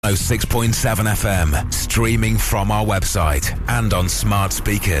106.7 FM, streaming from our website and on smart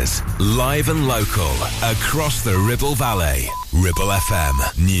speakers. Live and local, across the Ribble Valley. Ribble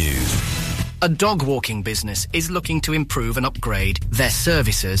FM News. A dog walking business is looking to improve and upgrade their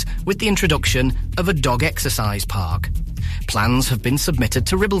services with the introduction of a dog exercise park. Plans have been submitted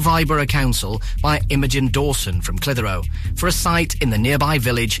to Ribble Borough Council by Imogen Dawson from Clitheroe for a site in the nearby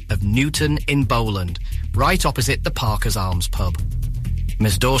village of Newton in Bowland, right opposite the Parker's Arms pub.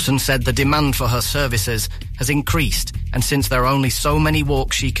 Ms Dawson said the demand for her services has increased, and since there are only so many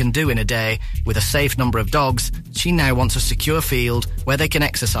walks she can do in a day with a safe number of dogs, she now wants a secure field where they can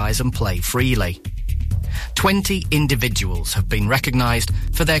exercise and play freely. 20 individuals have been recognised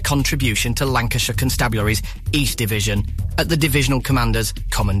for their contribution to Lancashire Constabulary's East Division at the Divisional Commander's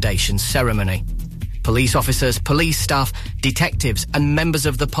Commendation Ceremony. Police officers, police staff, detectives and members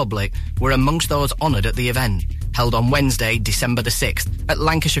of the public were amongst those honoured at the event, held on Wednesday, December the 6th, at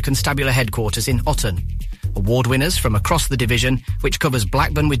Lancashire Constabulary Headquarters in Hutton. Award winners from across the division, which covers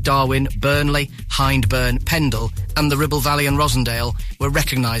Blackburn with Darwen, Burnley, Hindburn, Pendle and the Ribble Valley and Rosendale, were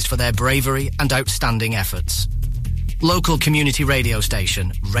recognised for their bravery and outstanding efforts. Local community radio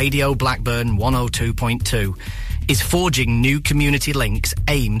station, Radio Blackburn 102.2, is forging new community links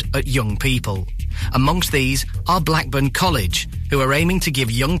aimed at young people. Amongst these are Blackburn College, who are aiming to give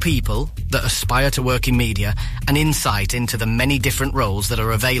young people that aspire to work in media an insight into the many different roles that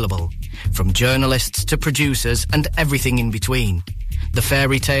are available, from journalists to producers and everything in between. The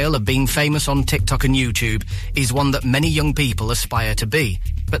fairy tale of being famous on TikTok and YouTube is one that many young people aspire to be,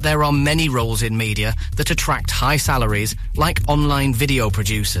 but there are many roles in media that attract high salaries, like online video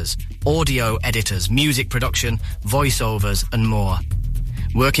producers, audio editors, music production, voiceovers and more.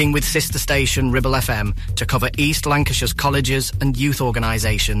 Working with sister station Ribble FM to cover East Lancashire's colleges and youth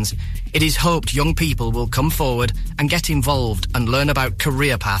organisations, it is hoped young people will come forward and get involved and learn about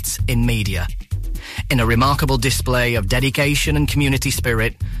career paths in media. In a remarkable display of dedication and community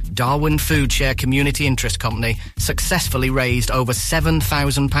spirit, Darwen Food Share Community Interest Company successfully raised over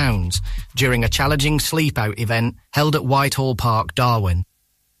 £7,000 during a challenging sleep-out event held at Whitehall Park, Darwen.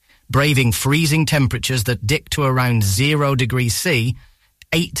 Braving freezing temperatures that dip to around 0 degrees C,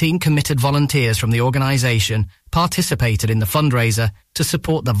 18 committed volunteers from the organisation participated in the fundraiser to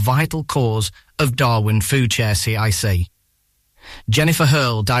support the vital cause of Darwen Food Share CIC. Jennifer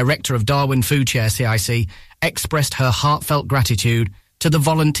Hurl, Director of Darwen Food Share CIC, expressed her heartfelt gratitude to the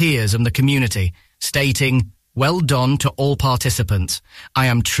volunteers and the community, stating, "Well done to all participants. I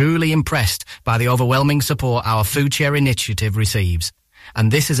am truly impressed by the overwhelming support our Food Share initiative receives. And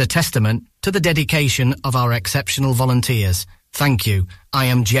this is a testament to the dedication of our exceptional volunteers. Thank you. I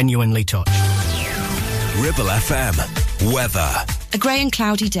am genuinely touched." Ribble FM. Weather. A grey and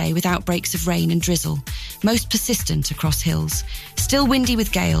cloudy day with outbreaks of rain and drizzle, most persistent across hills. Still windy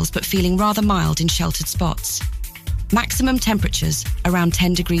with gales, but feeling rather mild in sheltered spots. Maximum temperatures around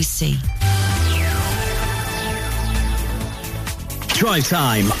 10 degrees C. Drive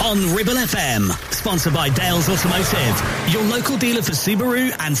Time on Ribble FM. Sponsored by Dales Automotive, your local dealer for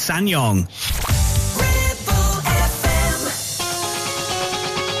Subaru and SsangYong.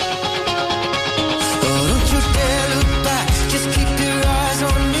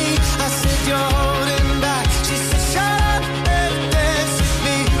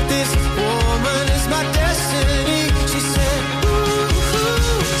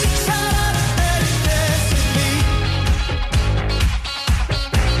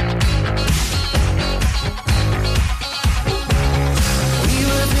 We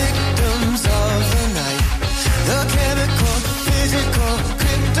were victims of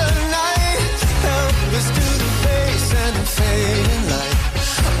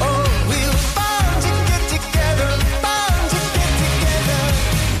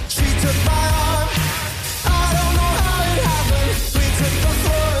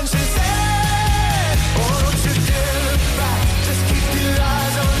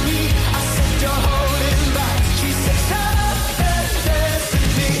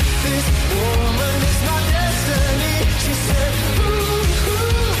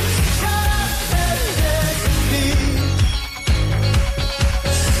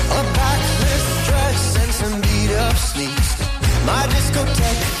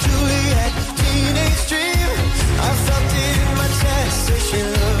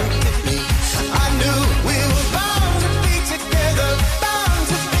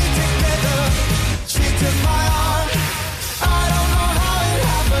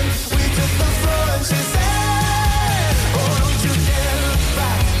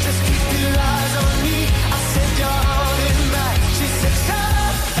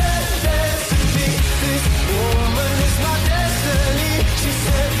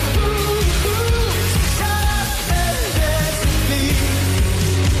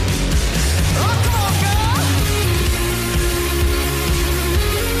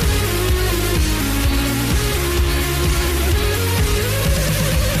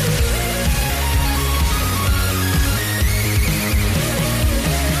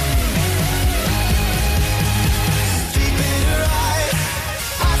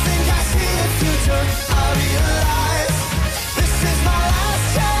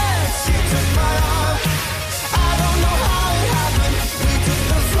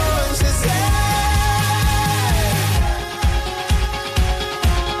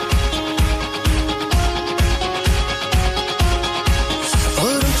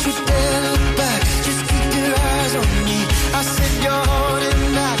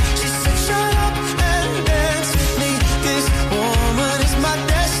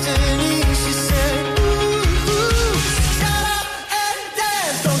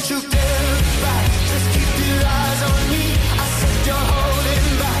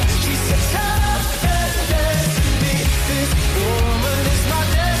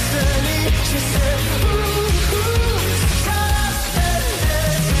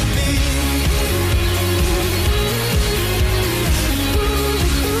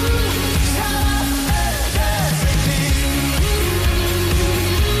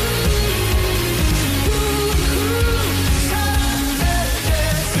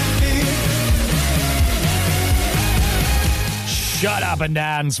Shut Up and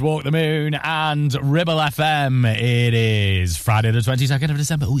Dance, Walk the Moon, and Ribble FM. It is Friday the 22nd of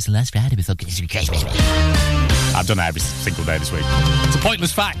December. Oh, it's the last Friday before Christmas. I've done that every single day this week. It's a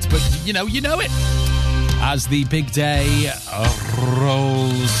pointless fact, but you know it. As the big day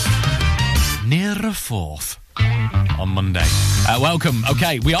rolls near a fourth on Monday. Welcome.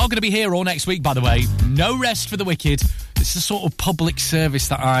 Okay, we are going to be here all next week, by the way. No rest for the wicked. It's the sort of public service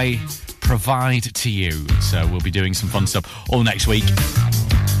that I provide to you. So we'll be doing some fun stuff all next week.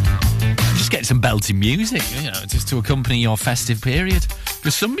 Just get some belting music, just to accompany your festive period.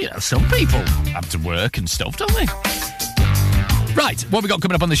 Because some people have to work and stuff, don't they? Right, what have we got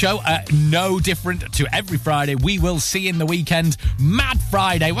coming up on the show? No different to every Friday. We will see in the weekend. Mad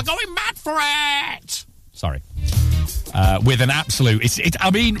Friday. We're going mad for it! Sorry. With an absolute...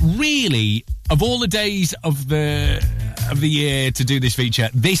 I mean, really, of all the days of the year to do this feature,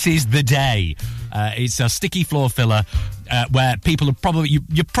 this is the day. It's a sticky floor filler where people are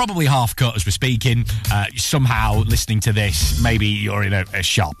you're probably half cut as we're speaking. Somehow listening to this, maybe you're in a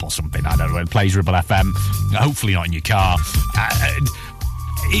shop or something, I don't know, it plays Ribble FM, hopefully not in your car.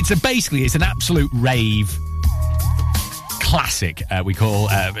 It's an absolute rave classic. We call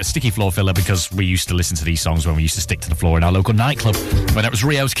a sticky floor filler because we used to listen to these songs when we used to stick to the floor in our local nightclub, whether it was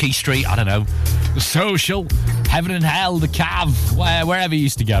Rio's Key Street, I don't know, the Social, Heaven and Hell, the Cav, wherever you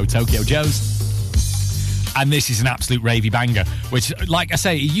used to go, Tokyo Joe's. And this is an absolute ravey banger, which, like I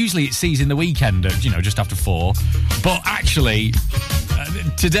say, usually it sees in the weekend at, just after 4. But actually,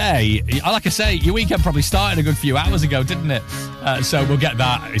 today, like I say, your weekend probably started a good few hours ago, didn't it? So we'll get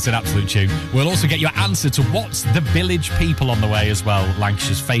that. It's an absolute tune. We'll also get your answer to What's the Village People on the way as well,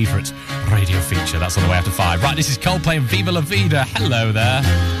 Lancashire's favourite radio feature. That's on the way after 5. Right, this is Coldplay and Viva La Vida. Hello there.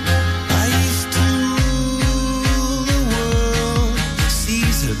 I used to rule the world,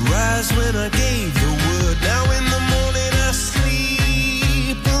 seas that rise when I gave the word. Now in the morning I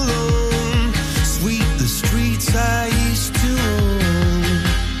sleep alone, sweep the streets I used to own.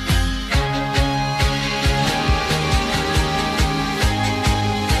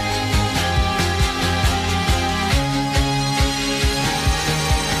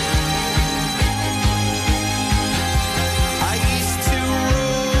 I used to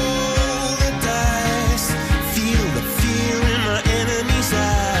roll the dice, feel the fear in my enemy's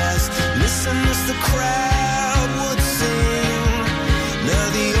eyes, listen as the crowd would sing. Now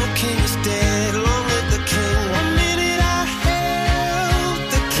the old king is dead, long live the king. 1 minute I held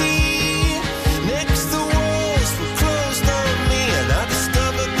the key, next the walls were closed on me, and I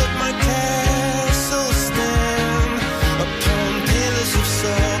discovered that my castle stand upon pillars of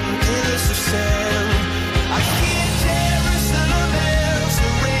salt and pillars of sand. I hear Jerusalem bells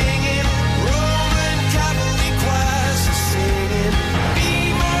are ringing, Roman cavalry choirs are singing.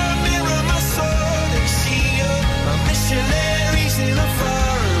 Be my mirror, my sword and shield, my missionaries in a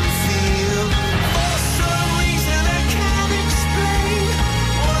foreign field. For some reason I can't explain,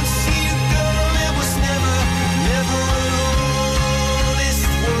 once you go there was never an honest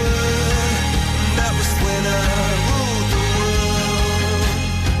word. That was when I ruled the world.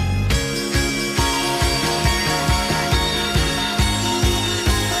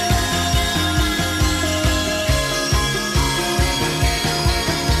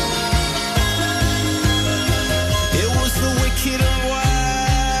 It was the wicked and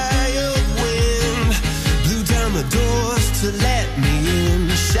wild wind, blew down the doors to let me in,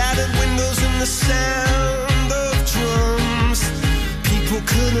 shattered windows and the sound of drums. People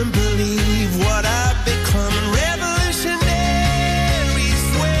couldn't believe what I'd become. Revolutionaries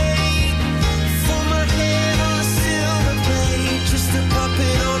wait for my head on a silver plate, just a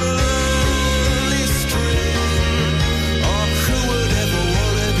puppet on a lonely string. Oh, who would ever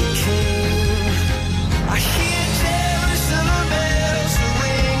want to be king? I hear Jerusalem bells are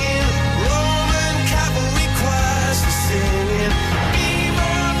ringing, Roman cavalry choirs are singing. Be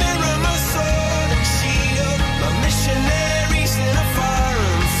my mirror, my sword and shield, my missionaries in a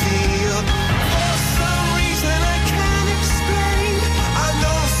foreign field. For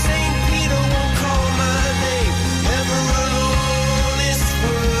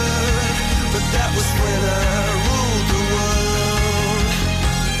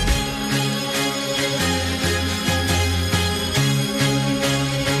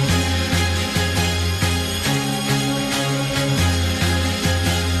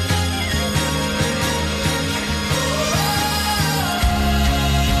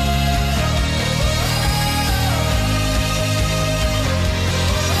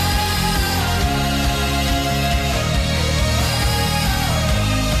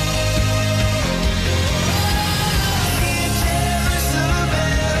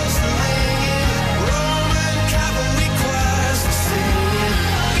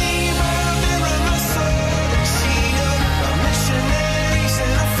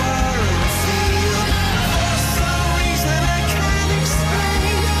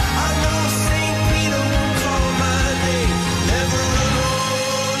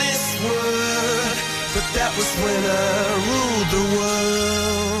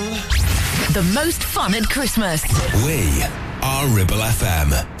The most fun at Christmas. We are Ribble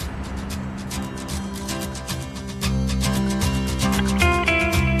FM.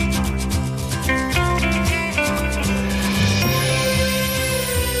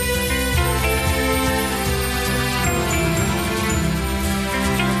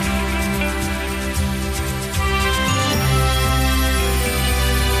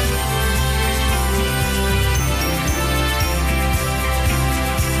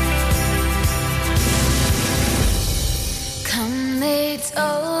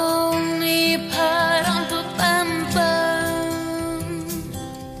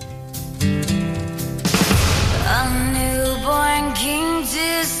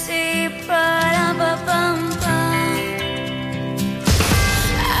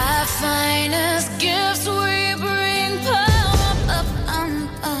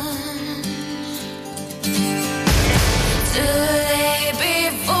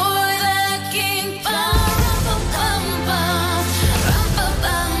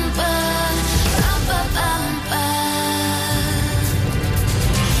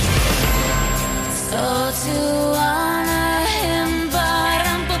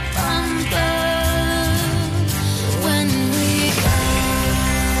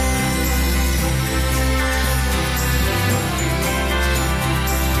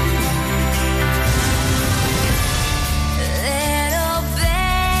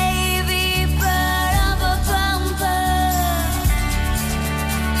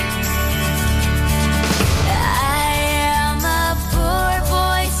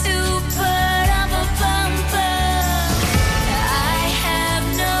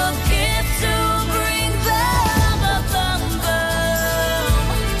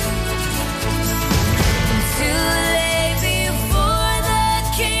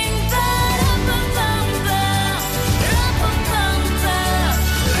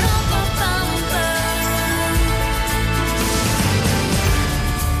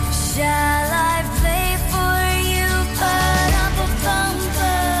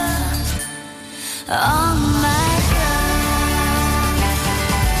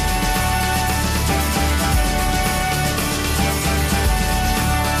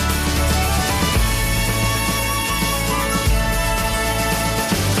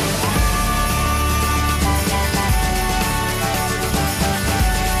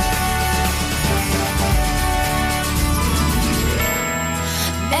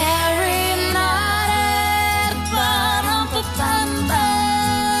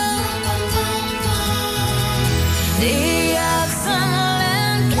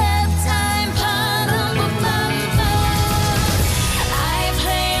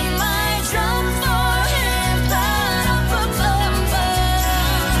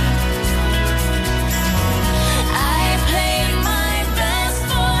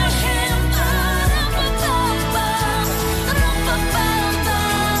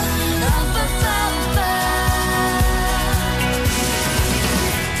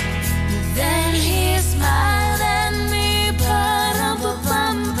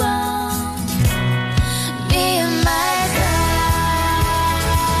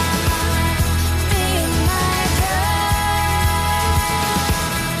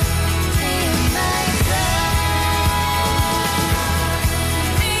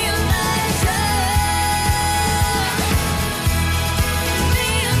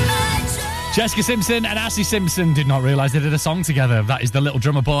 Jessica Simpson and Ashley Simpson did not realise they did a song together. That is The Little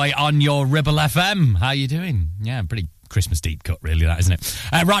Drummer Boy on your Ribble FM. How you doing? Yeah, pretty Christmas deep cut, really, that, isn't it?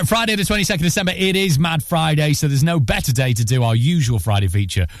 Right, Friday the 22nd of December, it is Mad Friday, so there's no better day to do our usual Friday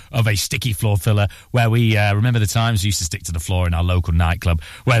feature of a sticky floor filler, where we remember the times we used to stick to the floor in our local nightclub,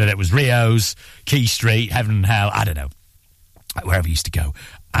 whether it was Rio's, Key Street, Heaven and Hell, I don't know, wherever you used to go.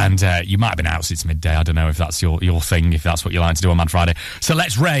 And you might have been out since midday. I don't know if that's your thing, if that's what you like to do on Mad Friday. So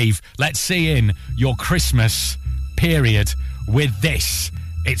let's rave. Let's see in your Christmas period with this.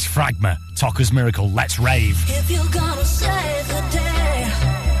 It's Fragma, Tokka's Miracle. Let's rave. If you're gonna save the day,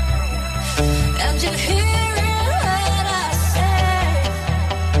 and you hear what I say,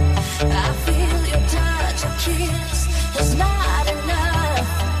 I feel your touch, your kiss is not enough.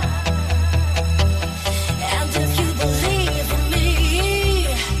 And if you believe in me,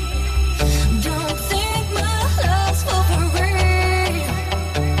 don't think my love's for free.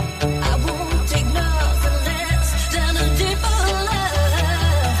 I won't take nothing less than a deeper love.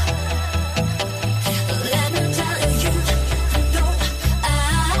 Let me tell you,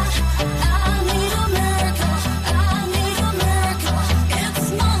 I need a man.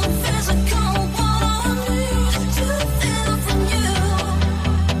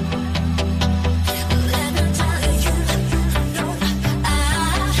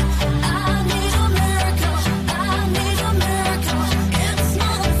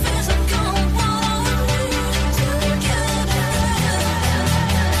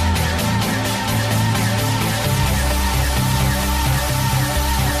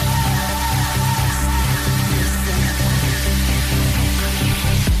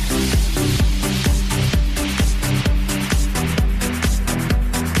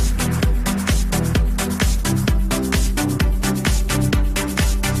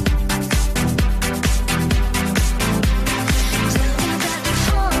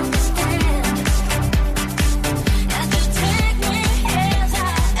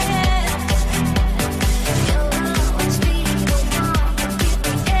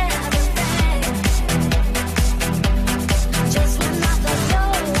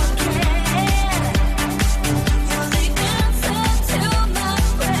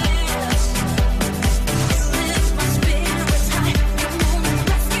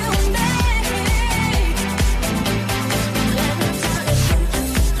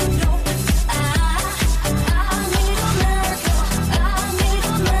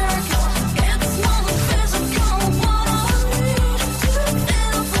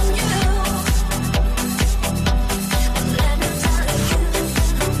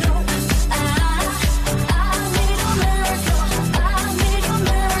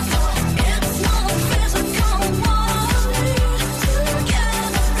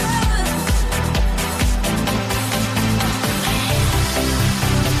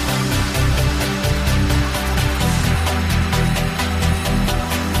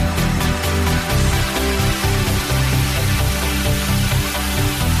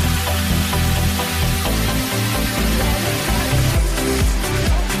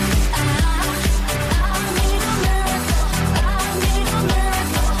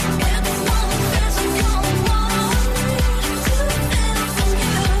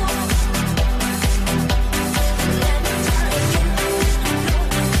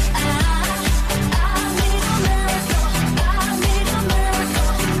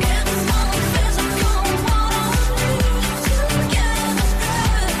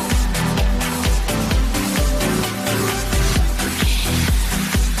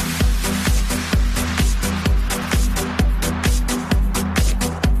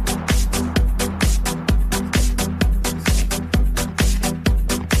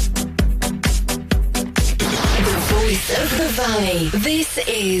 This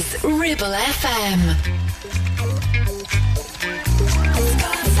is Ribble FM.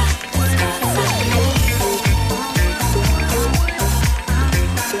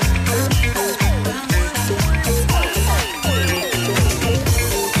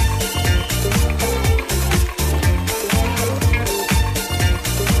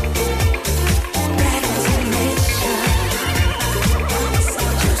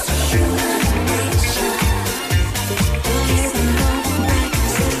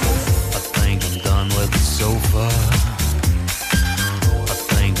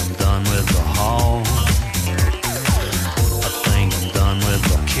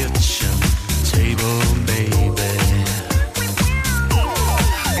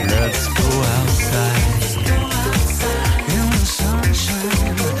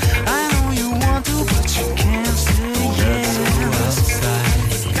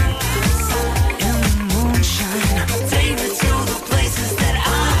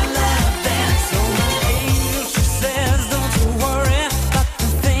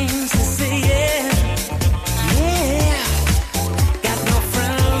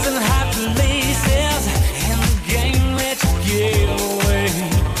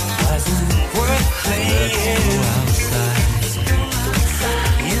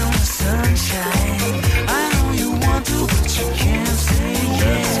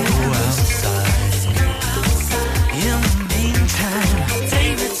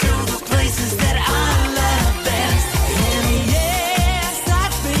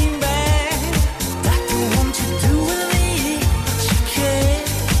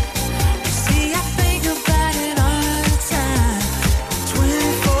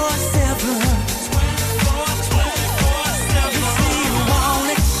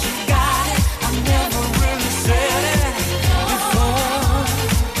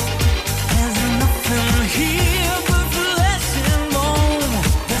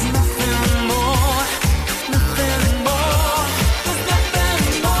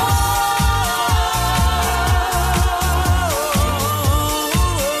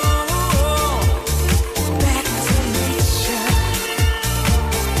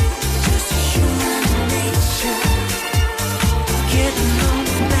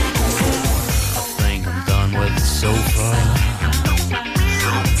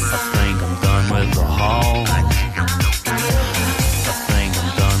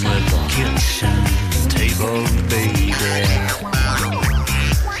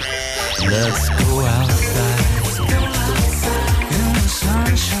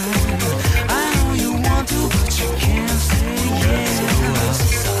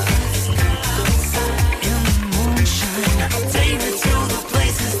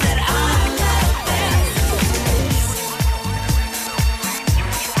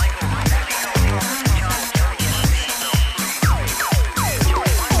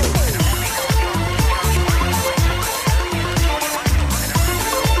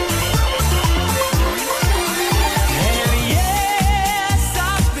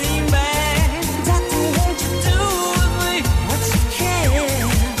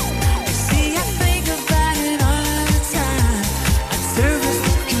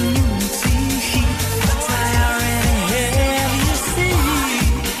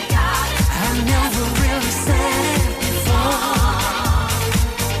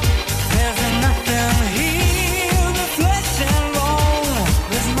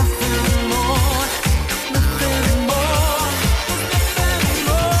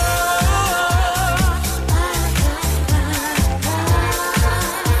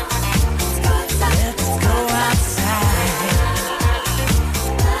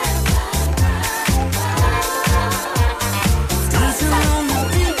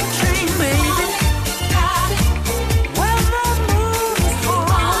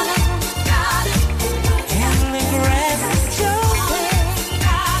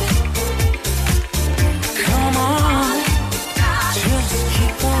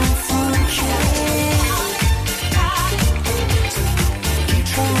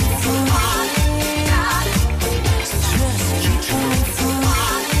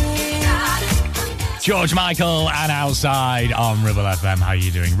 George Michael and Outside on Ribble FM. How are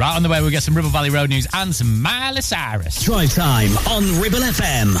you doing? Right on the way, we'll get some Ribble Valley Road news and some Miley Cyrus. Drive Time on Ribble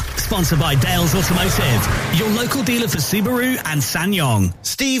FM. Sponsored by Dales Automotive, your local dealer for Subaru and SsangYong.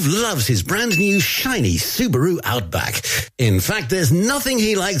 Steve loves his brand new shiny Subaru Outback. In fact, there's nothing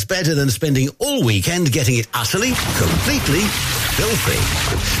he likes better than spending all weekend getting it utterly, completely filthy.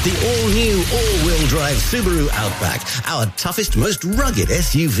 The all-new, all-wheel drive Subaru Outback, our toughest, most rugged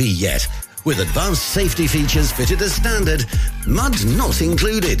SUV yet. with advanced safety features fitted as standard, mud not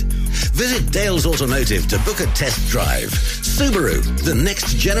included. Visit Dales Automotive to book a test drive. Subaru, the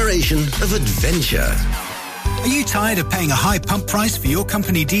next generation of adventure. Are you tired of paying a high pump price for your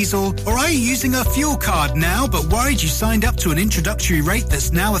company diesel? Or are you using a fuel card now but worried you signed up to an introductory rate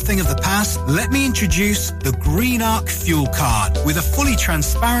that's now a thing of the past? Let me introduce the Green Arc Fuel Card. With a fully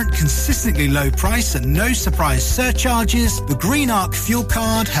transparent, consistently low price and no surprise surcharges, the Green Arc Fuel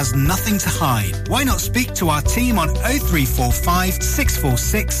Card has nothing to hide. Why not speak to our team on 0345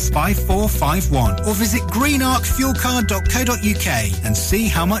 646 5451 or visit greenarcfuelcard.co.uk and see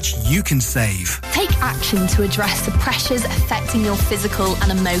how much you can save. Take action to address the pressures affecting your physical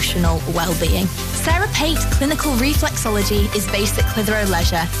and emotional well-being. Sarah Pate Clinical Reflexology is based at Clitheroe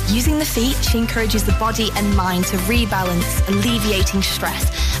Leisure. Using the feet, she encourages the body and mind to rebalance, alleviating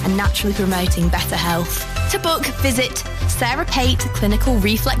stress and naturally promoting better health. To book, visit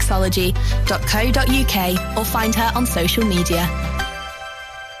sarahpateclinicalreflexology.co.uk or find her on social media.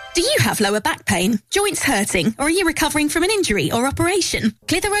 Do you have lower back pain, joints hurting, or are you recovering from an injury or operation?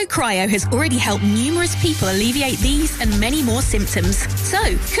 Clitheroe Cryo has already helped numerous people alleviate these and many more symptoms. So,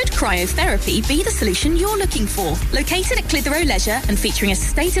 could cryotherapy be the solution you're looking for? Located at Clitheroe Leisure and featuring a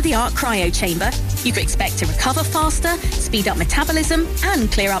state-of-the-art cryo chamber, you can expect to recover faster, speed up metabolism,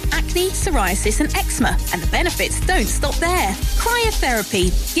 and clear up acne, psoriasis, and eczema. And the benefits don't stop there.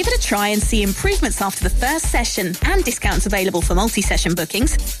 Cryotherapy. Give it a try and see improvements after the first session, and discounts available for multi-session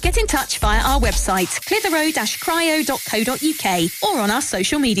bookings. Get in touch via our website, clitheroe-cryo.co.uk, or on our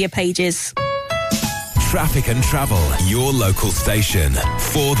social media pages. Traffic and travel, your local station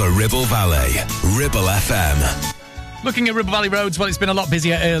for the Ribble Valley. Ribble FM. Looking at Ribble Valley roads, well, it's been a lot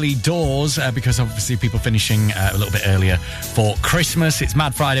busier early doors because obviously people finishing a little bit earlier for Christmas. It's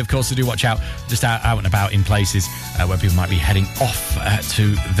Mad Friday, of course, so do watch out just out and about in places where people might be heading off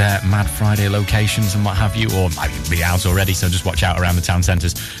to their Mad Friday locations and what have you, or might be out already, so just watch out around the town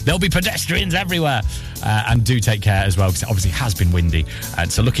centres. There'll be pedestrians everywhere. And do take care as well, because it obviously has been windy.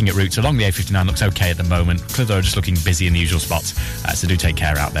 So looking at routes along the A59 looks okay at the moment. Clitheroe just looking busy in the usual spots. So do take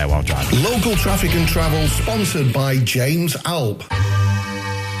care out there while driving. Local traffic and travel sponsored by James Alp.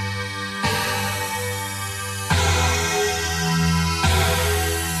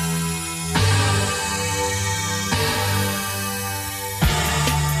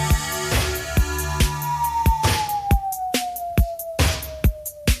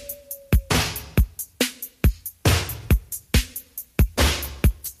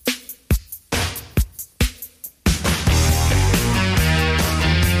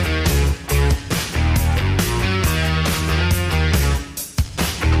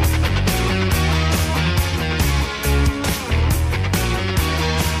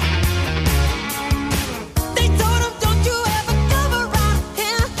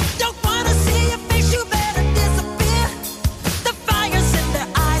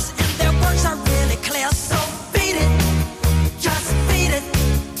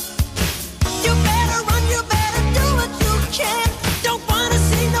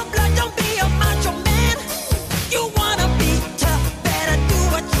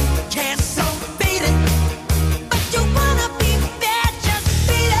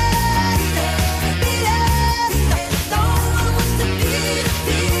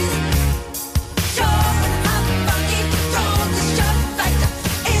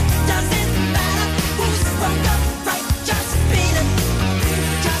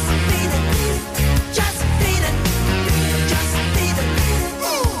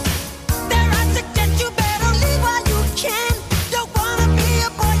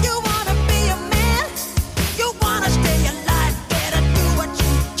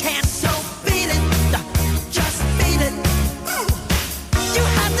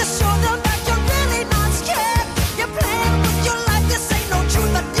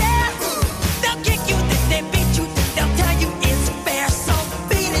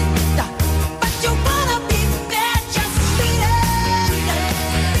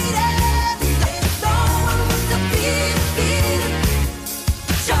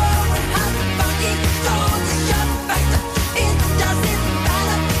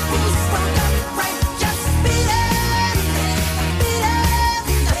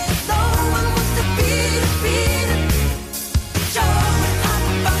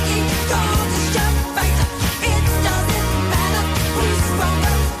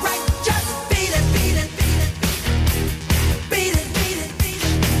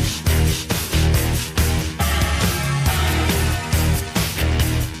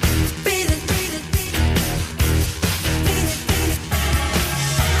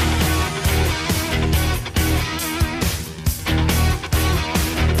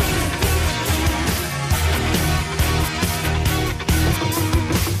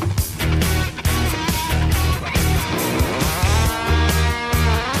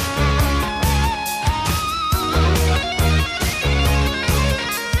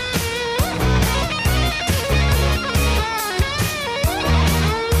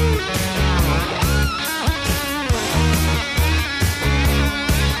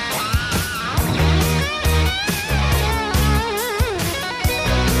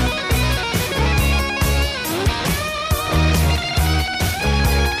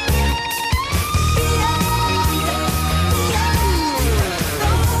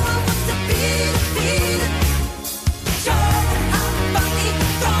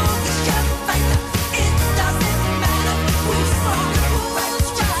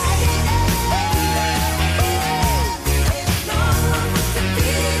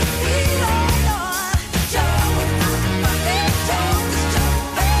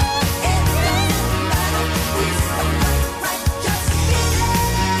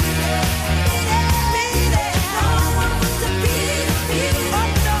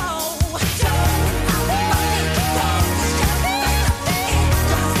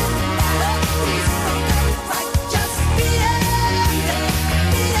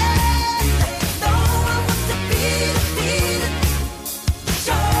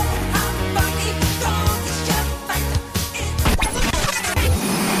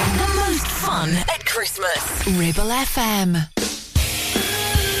 Ribble FM.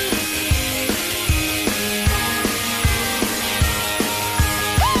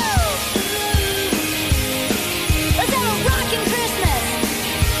 Let's have a rockin' Christmas.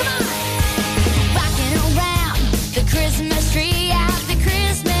 Come on. Rocking around the Christmas tree at the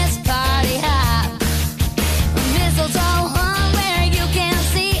Christmas party hop. Mistletoe hung where you can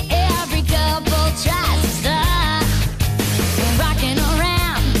see every couple tries to stop. Rocking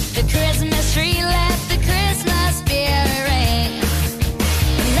around the Christmas tree, let the Christmas spirit ring.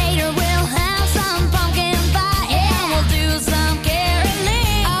 Later we'll have some pumpkin pie and we'll do some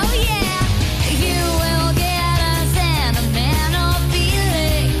caroling. Oh yeah, you will get a sentimental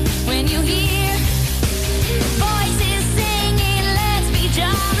feeling when you hear voices singing, let's be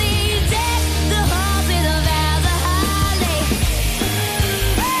jolly. Deck the halls with a vase of holly.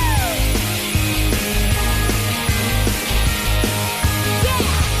 Yeah!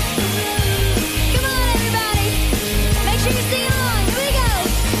 Come on, everybody. Make sure you sing along. Here we go.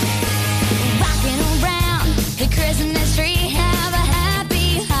 Rocking around the Christmas tree, have a happy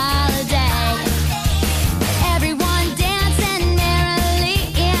holiday. Everyone dancing merrily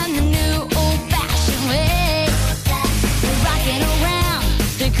in the new old-fashioned way. Rocking around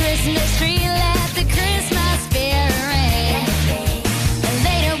the Christmas tree, let the Christmas spirit ring.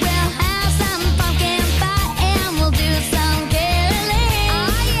 Later we'll have some pumpkin pie and we'll do some caroling.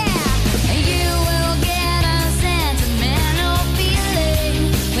 Oh yeah, you will get a sentimental feeling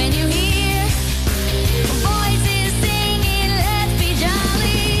when you hear voices singing, let's be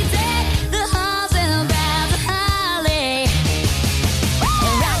jolly. Deck the halls with a brass of holly.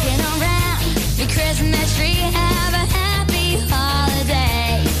 Rocking around the Christmas tree, have a happy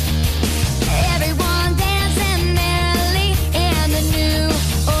holiday. Everyone dancing merrily in the new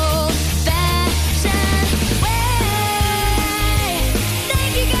old-fashioned way.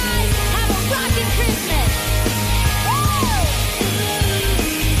 Thank you guys. Have a rockin' Christmas. Woo!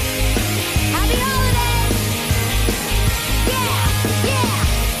 Happy holidays. Yeah, yeah,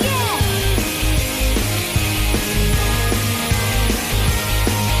 yeah.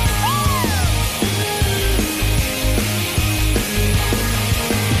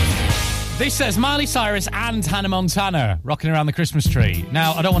 This says Miley Cyrus and Hannah Montana rocking around the Christmas tree.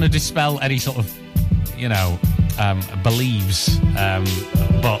 Now, I don't want to dispel any sort of, believes,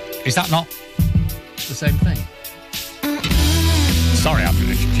 but is that not the same thing? Sorry, I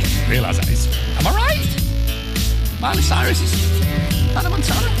didn't realise that. Am I right? Miley Cyrus is Hannah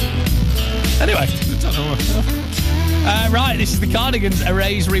Montana? Anyway, I don't know. Right, this is the Cardigans,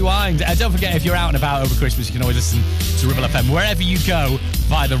 Erase Rewind. Don't forget, if you're out and about over Christmas, you can always listen to Ribble FM wherever you go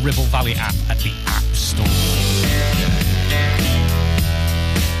via the Ribble Valley app at the App Store.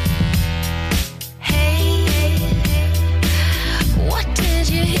 Hey, what did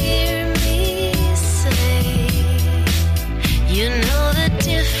you hear me say? You know the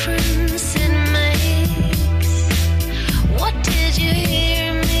difference it makes. What did you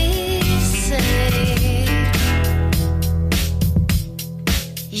hear me say?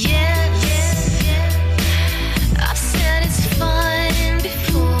 Yes, I've said it's fine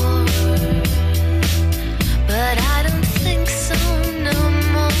before, but I don't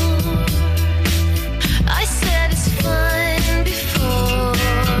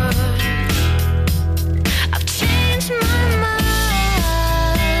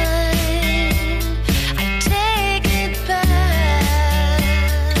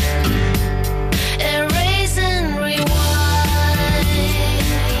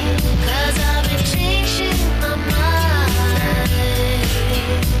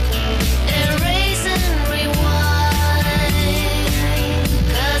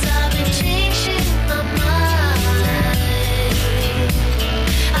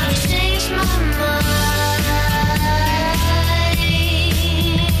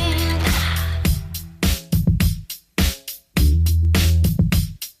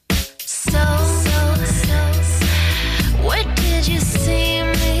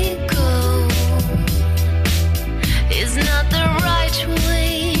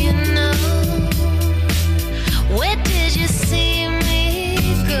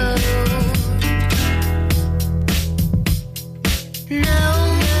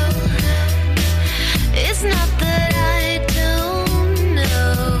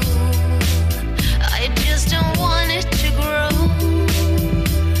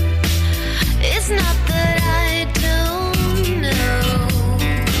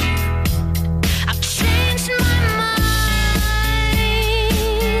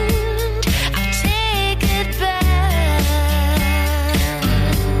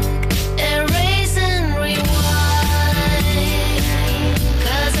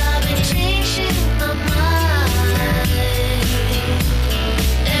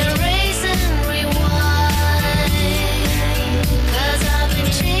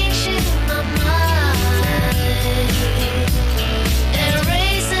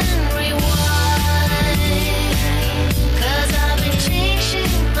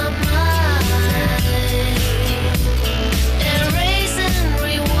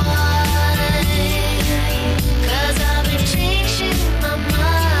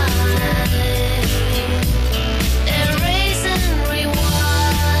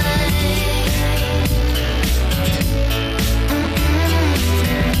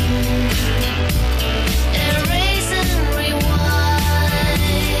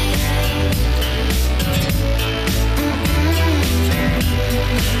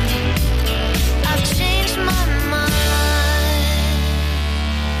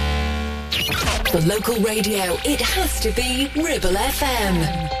For local radio, it has to be Ribble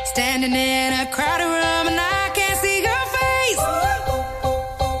FM. Standing in a crowded room and I can't see your face.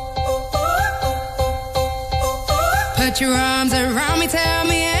 Put your arms around me, tell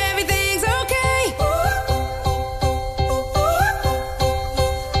me everything's okay.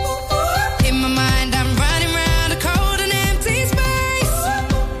 In my mind, I'm running round a cold and empty space.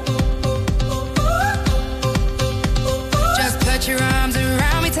 Just put your arms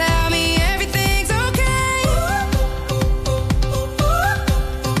around me, tell me everything's okay.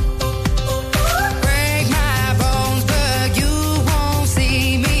 Break my bones, but you won't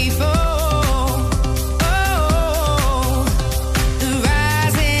see me fall. Oh, the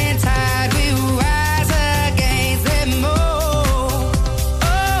rising tide will rise against them all.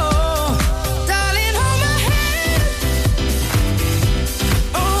 Oh, darling, hold my hand.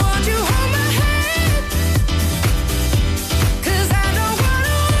 Oh, won't you hold my hand? 'Cause I don't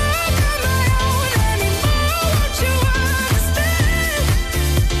wanna walk on my own anymore. Won't you understand?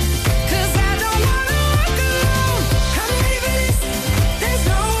 'Cause I don't wanna walk alone. I'm ready for this. There's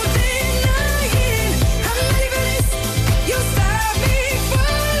no denying. I'm ready for this. You stop me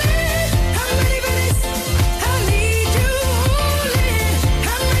falling. I'm ready for this. I need you holding.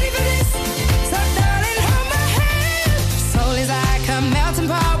 I'm ready for this. So darling, hold my hand. Soul is like a melting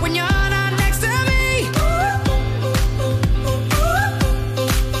pot when you're not next to me.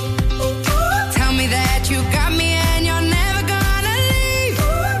 Tell me that you got me and you're never gonna leave.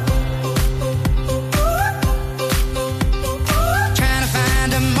 Trying to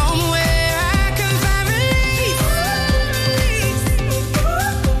find a moment where I can find relief.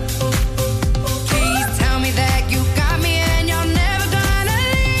 Please tell me that you got me and you're never gonna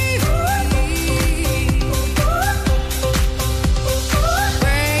leave.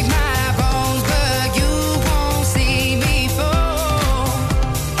 Break my bones, but you won't see me fall.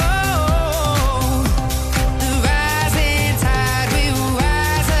 Oh, the rising tide will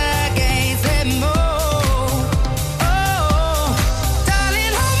rise against them all. Oh,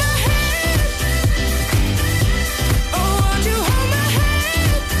 darling, hold my hand. Oh, won't you hold my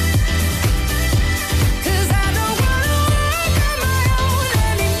hand? 'Cause I don't wanna walk on my own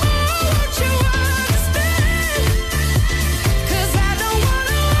anymore. Won't you understand? 'Cause I don't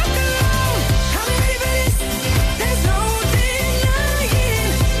wanna walk alone. I'm ready for this. There's no denying.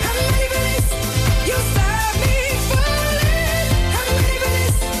 I'm ready for this. You stop me falling. I'm ready for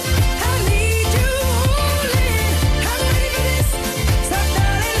this. I need you holding. I'm ready for this. So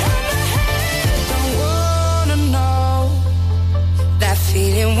darling, hold my hand. Don't wanna know that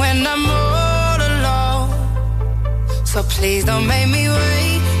feeling when I'm all alone. So please don't make me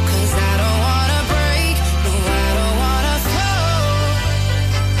wait. 'Cause I don't wanna break. No, I don't wanna fall.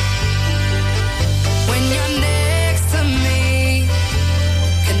 When you're next to me,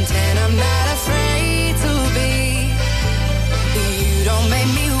 content I'm not afraid to be. You don't make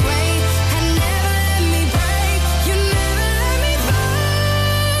me wait and never let me break. You never let me fall.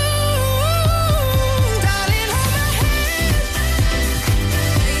 Darling, hold my hand.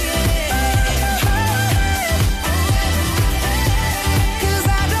 'Cause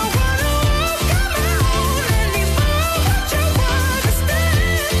I don't wanna walk on my own anymore. Won't you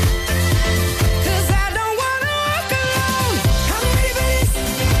understand? 'Cause I don't wanna walk alone. I'm ready for this.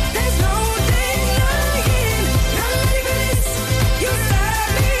 There's no denying. I'm ready for this. You stop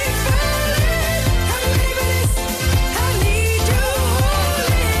me falling. I'm ready for this. I need you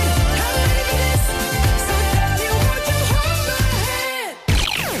holding. I'm ready for this. So darling, won't you hold my hand?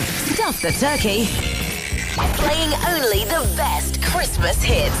 Stuff the turkey. Playing only the best Christmas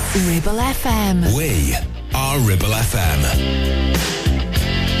hits. Ribble FM. We are Ribble FM.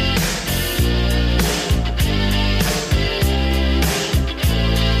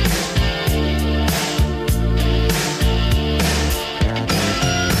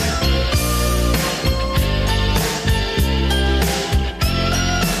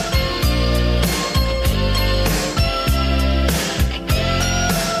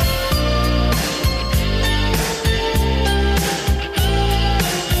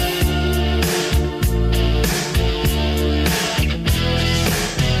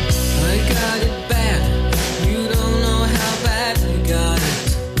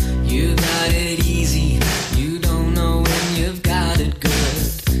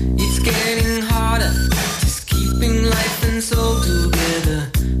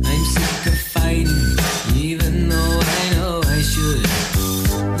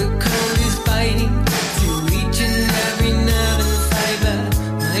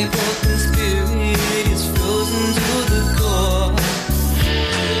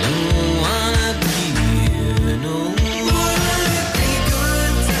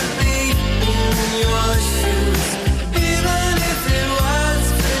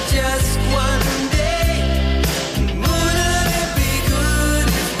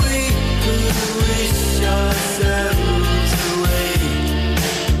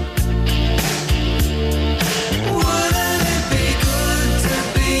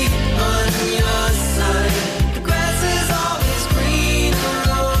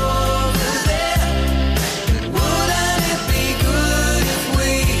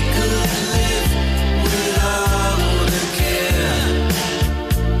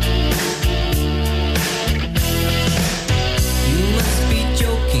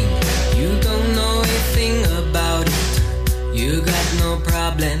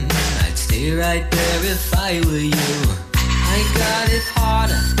 problem. I'd stay right there if I were you. I got it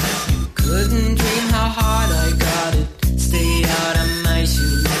harder. You couldn't dream how hard I got it. Stay out of my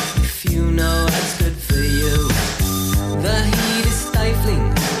shoes if you know what's good for you. The heat is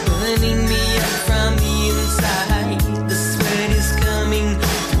stifling, burning me up from the inside. The sweat is coming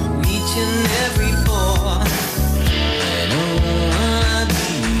through each and every pore. I don't wanna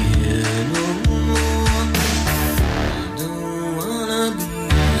be here no more. I don't wanna be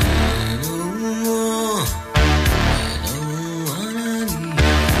here no more. I don't wanna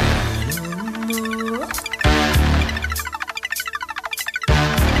be here no more.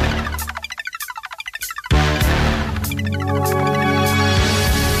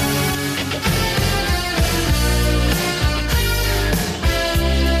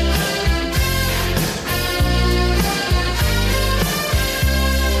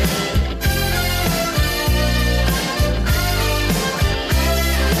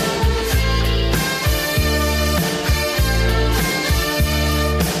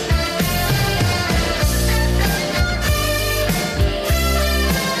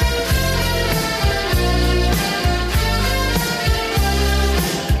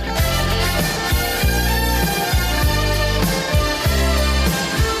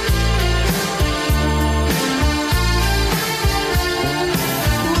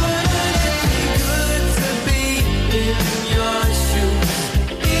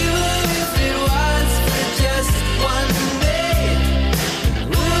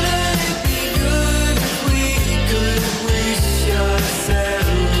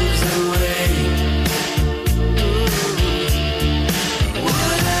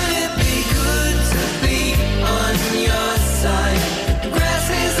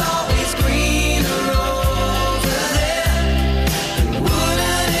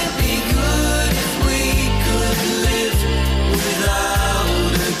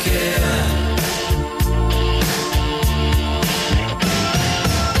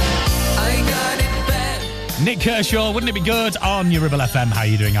 Kershaw, wouldn't it be good on your Ribble FM? How are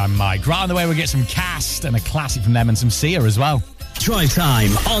you doing? I'm Mike. Right on the way, we'll get some Cast and a classic from them and some Sia as well. Drive Time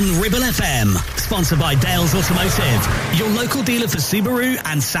on Ribble FM. Sponsored by Dales Automotive, your local dealer for Subaru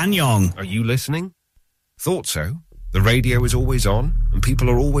and SsangYong. Are you listening? Thought so. The radio is always on and people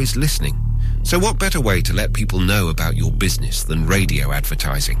are always listening. So what better way to let people know about your business than radio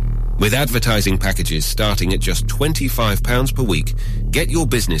advertising? With advertising packages starting at just £25 per week, get your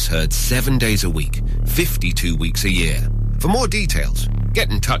business heard 7 days a week, 52 weeks a year. For more details, get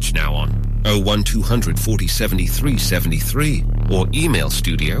in touch now on 01200 40 73 73 or email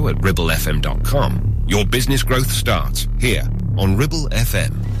studio@ribblefm.com. Your business growth starts here on Ribble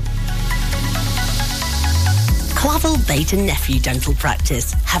FM. Clavel Bait & Nephew Dental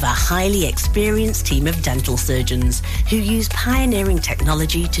Practice have a highly experienced team of dental surgeons who use pioneering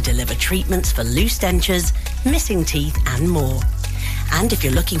technology to deliver treatments for loose dentures, missing teeth and more. And if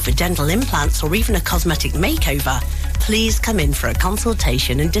you're looking for dental implants or even a cosmetic makeover, please come in for a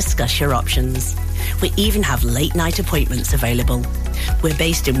consultation and discuss your options. We even have late night appointments available. We're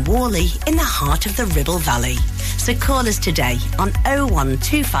based in Worley in the heart of the Ribble Valley. So call us today on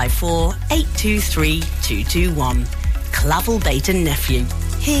 01254 823 221. Clavel Bait & Nephew,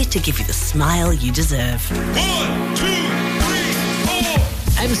 here to give you the smile you deserve. 1, 2, 3, 4.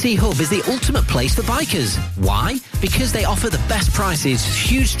 MC Hub is the ultimate place for bikers. Why? Because they offer the best prices,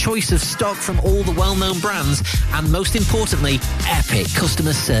 huge choice of stock from all the well-known brands, and most importantly, epic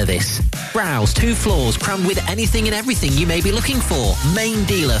customer service. Browse 2 floors crammed with anything and everything you may be looking for. Main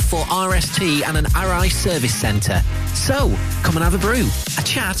dealer for RST and an RI service centre. So, come and have a brew, a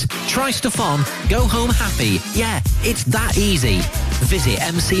chat, try stuff on, go home happy. Yeah, it's that easy. Visit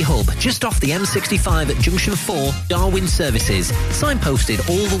MC Hub just off the M65 at Junction 4, Darwin Services, signposted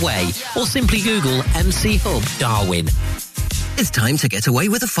all the way, or simply Google MC Hub Darwin. It's time to get away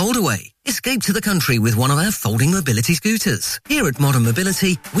with a foldaway. Escape to the country with one of our folding mobility scooters. Here at Modern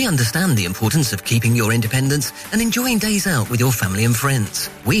Mobility, we understand the importance of keeping your independence and enjoying days out with your family and friends.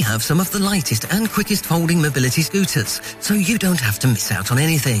 We have some of the lightest and quickest folding mobility scooters, so you don't have to miss out on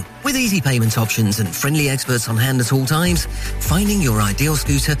anything. With easy payment options and friendly experts on hand at all times, finding your ideal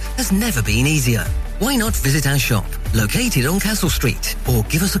scooter has never been easier. Why not visit our shop, located on Castle Street, or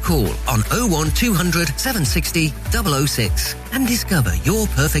give us a call on 01200 760 006 and discover your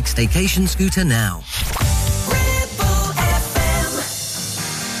perfect staycation scooter now.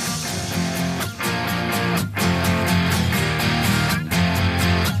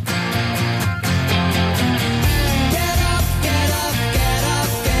 Get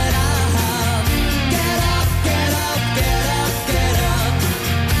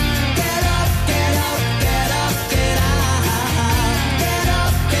up,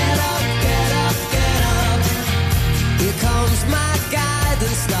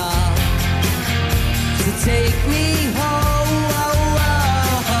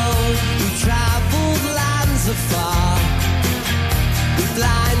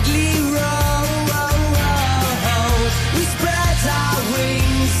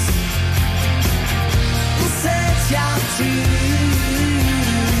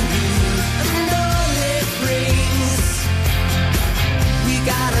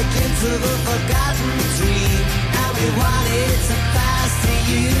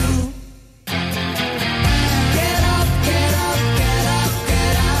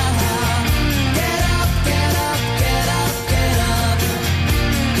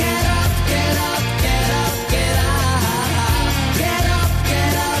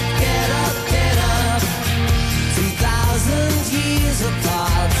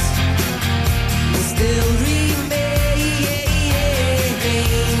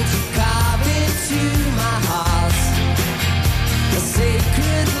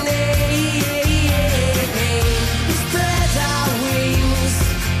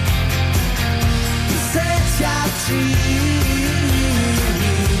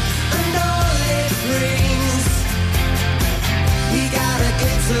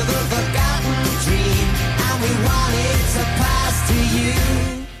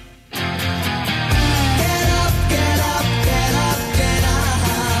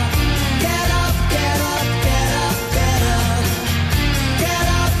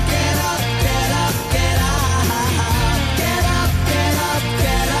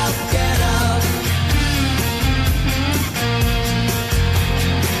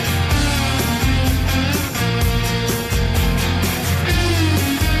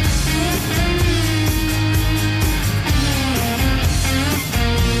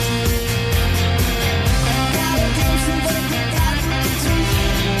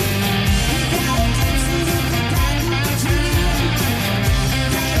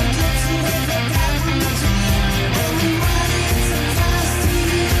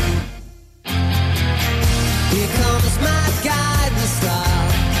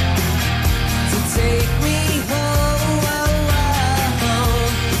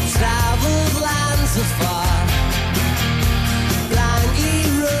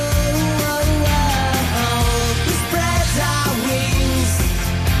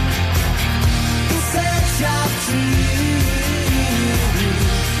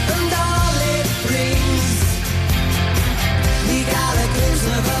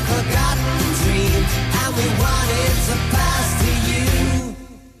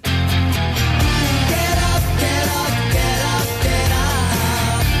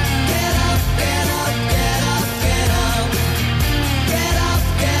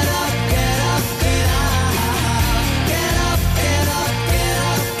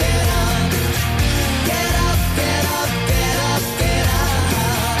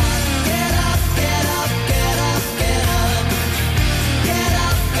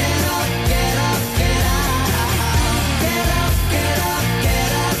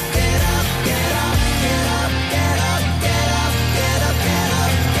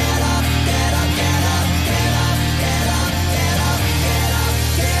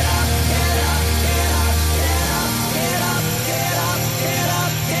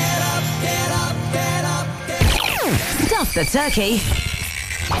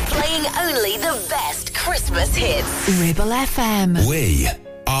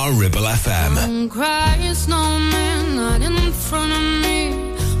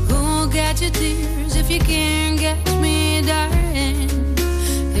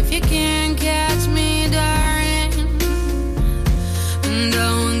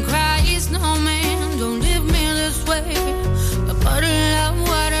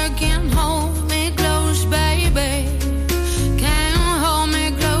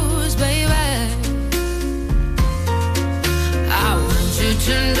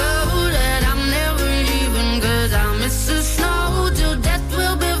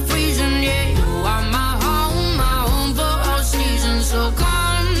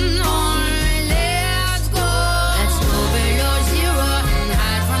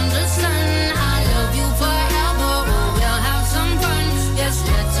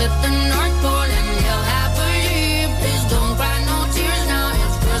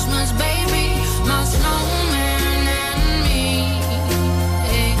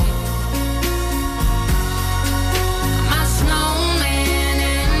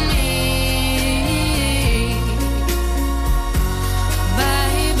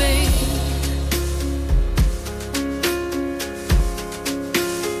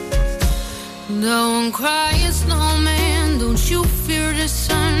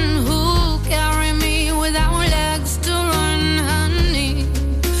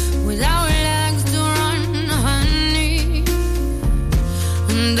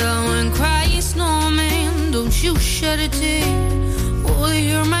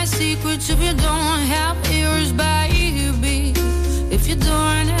 secrets if you don't have ears, baby. If you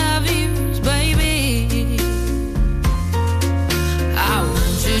don't have ears, baby. I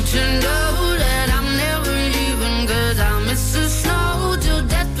want you to know that I'm never leaving, 'cause I miss the snow till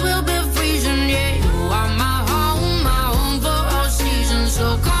death will be freezing. Yeah, you are my home for all seasons. So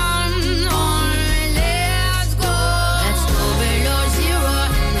come on, let's go. Let's go below zero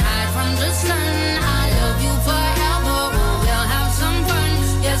and hide from the sun. I love you forever, we'll have some fun.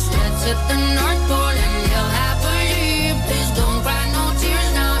 Yes, let's hit the North Pole and live happily. Please don't cry no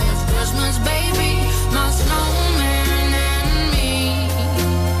tears now, it's Christmas, baby. My snowman and me.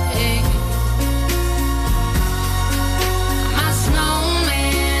 My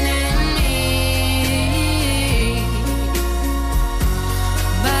snowman and me.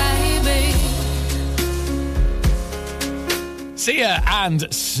 Baby. Sia and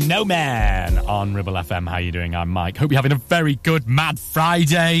Snowman on Ribble FM. How you doing? I'm Mike. Hope you're having a very good Mad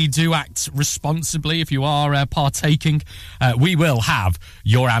Friday. Do act responsibly if you are partaking. We will have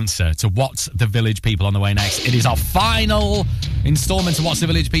your answer to What's the Village People on the way next. It is our final instalment of What's the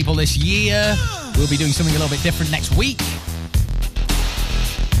Village People this year. We'll be doing something a little bit different next week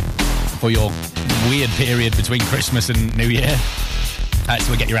for your weird period between Christmas and New Year. So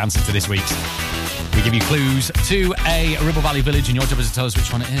we'll get your answer to this week's. We give you clues to a Ribble Valley village, and your job is to tell us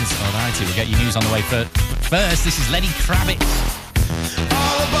which one it is. Alrighty, we'll get you news on the way. First, this is Lenny Kravitz.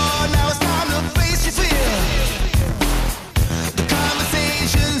 All aboard, now it's time to face your fear. The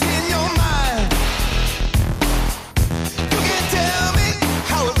conversations in your mind. You can tell me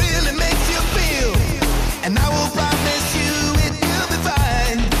how it really makes you feel, and I will promise you it will be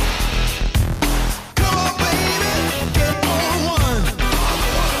fine. Come on, baby, get on one.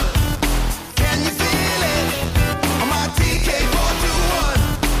 Can you feel it? On my TK421.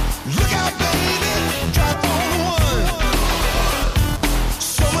 Look out, baby, drop on one.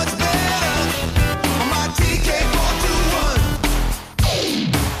 So much better on my TK421.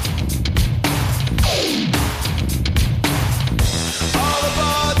 All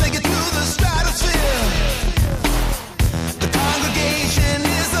aboard, take it to the stratosphere. The congregation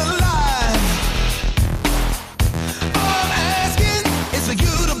is alive. All I'm asking is for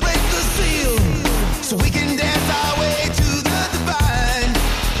you to break the seal, so we can dance our way to the divine.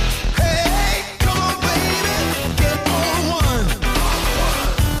 Hey, come on, baby, get on one.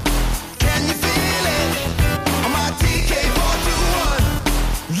 Can you feel it? On my TK421.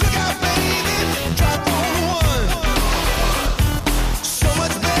 Look out, baby, drop on one. So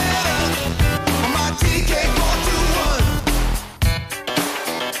much better on my TK421.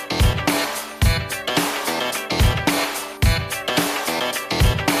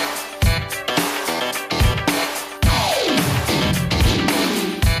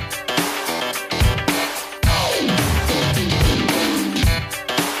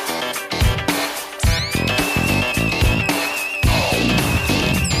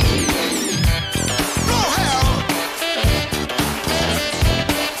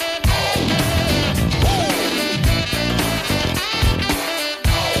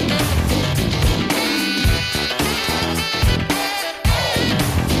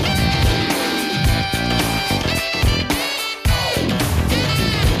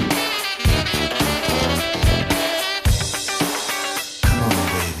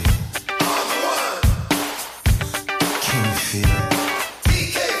 Can you feel it?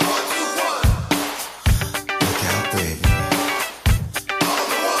 TK421. Look out, baby. On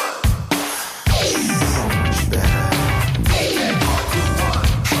the one. So much better. TK421.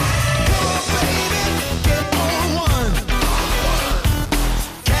 Come on, baby, get on one.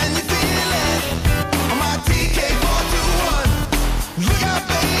 Can you feel it? On my TK421. Look out,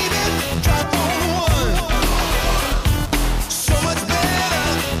 baby, drop on one. So much better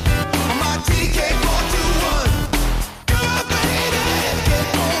on my TK421. Come on, baby, get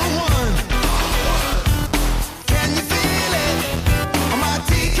on one. Can you feel it? On my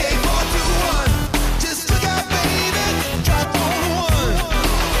TK421. Just look out, baby, drop on one.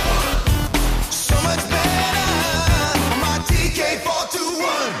 So much better on my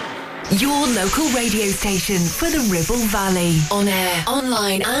TK421. Your local radio station for the Ribble Valley. On air,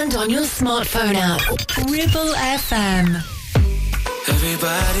 online and on your smartphone app. Ribble FM.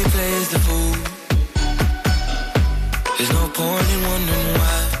 Everybody plays the fool. There's no point in wondering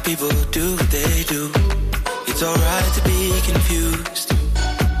why people do what they do. It's alright to be confused,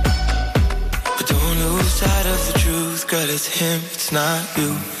 but don't lose sight of the truth. Girl, it's him, it's not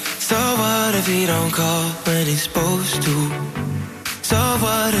you. So what if he don't call when he's supposed to? So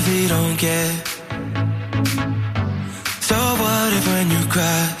what if he don't care? So what if when you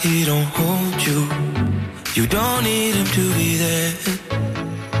cry he don't hold you? You don't need him to be there.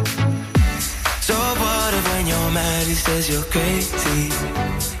 mad, he says you're crazy.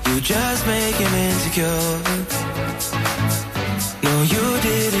 You just make him insecure. No, you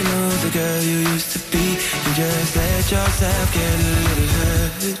didn't lose the girl you used to be. You just let yourself get a little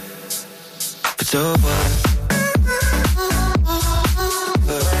hurt. But so what?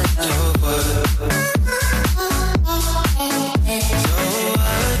 So what? So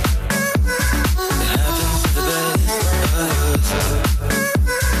what? It happens to the best of us. So what?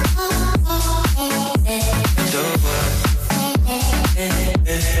 So what?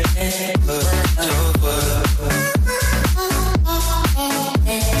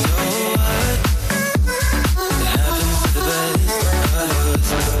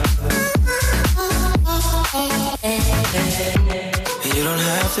 You don't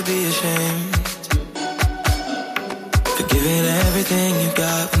have to be ashamed for giving everything you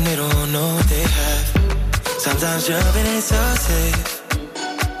got when they don't know what they have. Sometimes jumping ain't so safe,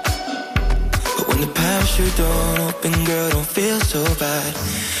 but when the parachute don't open, girl, don't feel so bad.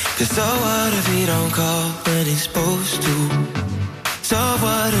 Cause so what if he don't call when he's supposed to? So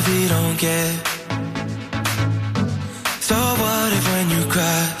what if he don't care? So what if when you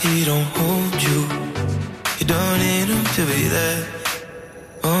cry he don't hold you? You don't need him to be there.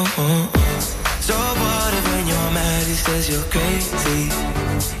 So what if when you're mad he says you're crazy?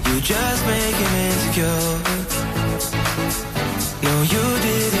 You just make him insecure. No, you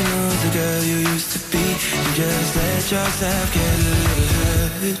didn't lose the girl you used to be. You just let yourself get a little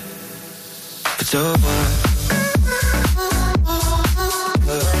hurt. But so what?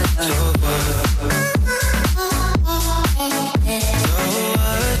 So what?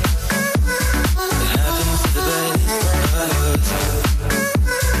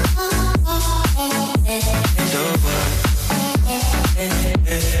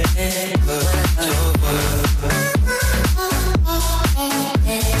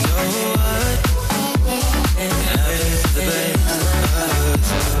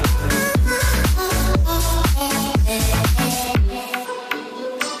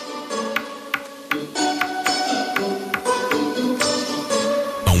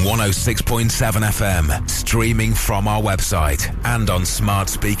 On 106.7 FM, streaming from our website and on smart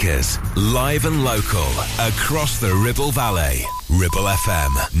speakers, live and local, across the Ribble Valley. Ribble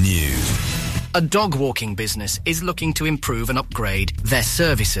FM News. A dog walking business is looking to improve and upgrade their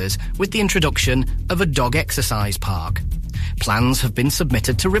services with the introduction of a dog exercise park. Plans have been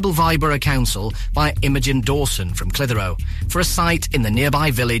submitted to Ribble Borough Council by Imogen Dawson from Clitheroe for a site in the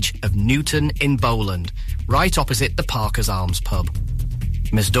nearby village of Newton in Bowland, right opposite the Parker's Arms pub.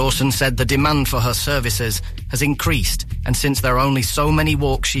 Ms Dawson said the demand for her services has increased, and since there are only so many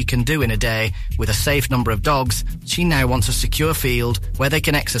walks she can do in a day with a safe number of dogs, she now wants a secure field where they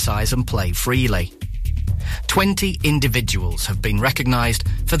can exercise and play freely. 20 individuals have been recognised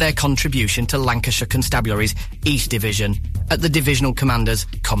for their contribution to Lancashire Constabulary's East Division at the Divisional Commander's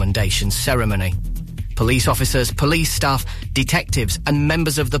Commendation Ceremony. Police officers, police staff, detectives and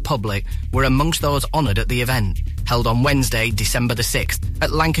members of the public were amongst those honoured at the event, held on Wednesday, December the 6th,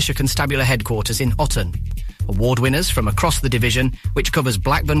 at Lancashire Constabulary Headquarters in Hutton. Award winners from across the division, which covers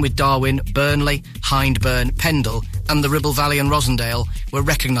Blackburn with Darwen, Burnley, Hindburn, Pendle and the Ribble Valley and Rosendale, were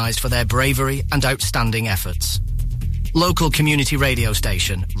recognised for their bravery and outstanding efforts. Local community radio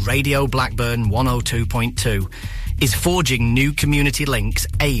station, Radio Blackburn 102.2, is forging new community links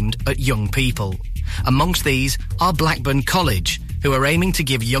aimed at young people. Amongst these are Blackburn College, who are aiming to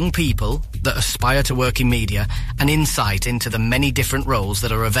give young people that aspire to work in media an insight into the many different roles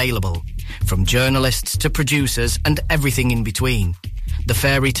that are available, from journalists to producers and everything in between. The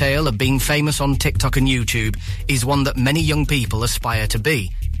fairy tale of being famous on TikTok and YouTube is one that many young people aspire to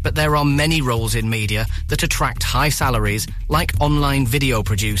be, but there are many roles in media that attract high salaries, like online video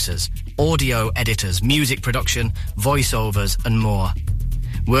producers, audio editors, music production, voiceovers and more.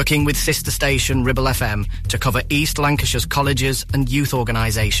 Working with sister station Ribble FM to cover East Lancashire's colleges and youth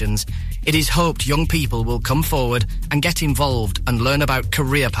organisations, it is hoped young people will come forward and get involved and learn about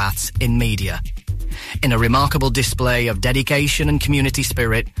career paths in media. In a remarkable display of dedication and community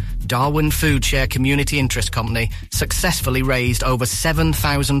spirit, Darwen Food Share Community Interest Company successfully raised over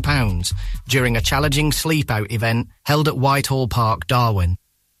 £7,000 during a challenging sleep-out event held at Whitehall Park, Darwen.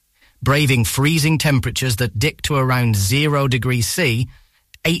 Braving freezing temperatures that dip to around 0 degrees C,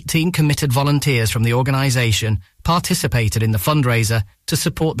 18 committed volunteers from the organisation participated in the fundraiser to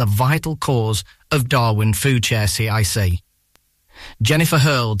support the vital cause of Darwen Food Share CIC. Jennifer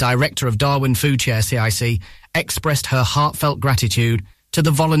Hurl, Director of Darwen Food Share CIC, expressed her heartfelt gratitude to the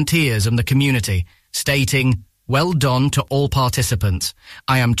volunteers and the community, stating, "Well done to all participants.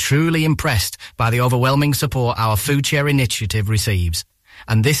 I am truly impressed by the overwhelming support our Food Share initiative receives.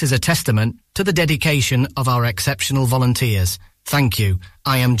 And this is a testament to the dedication of our exceptional volunteers. Thank you.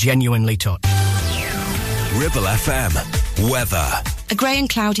 I am genuinely touched. Ribble FM. Weather. A grey and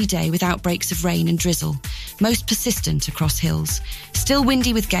cloudy day with outbreaks of rain and drizzle, most persistent across hills. Still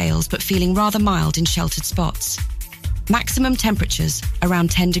windy with gales, but feeling rather mild in sheltered spots. Maximum temperatures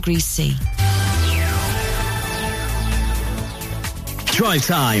around 10 degrees C. Drive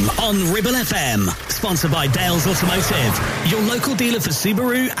Time on Ribble FM. Sponsored by Dales Automotive, your local dealer for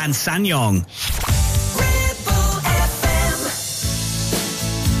Subaru and SsangYong.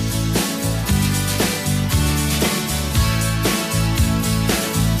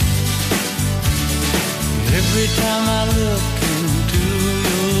 Every time I look into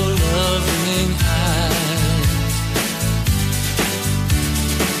your loving eyes,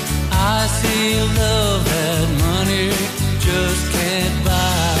 I see love that money just can't buy.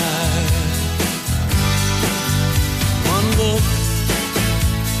 One look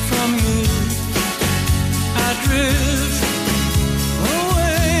from you, I drift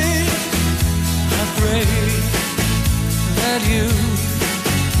away. I pray that you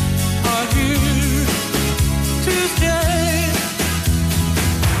are here to stay.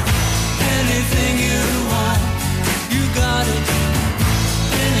 Anything you want, you got it.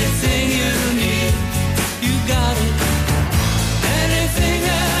 Anything you need, you got it. Anything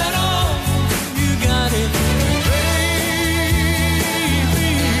at all, you got it, baby.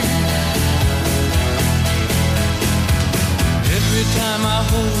 Every time I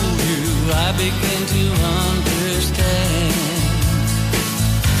hold you, I begin to understand.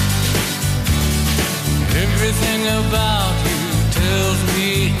 Everything about you tells me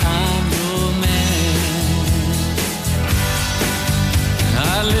I'm your man. And I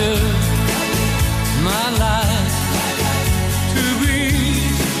live my life to be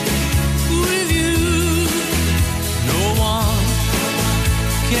with you. No one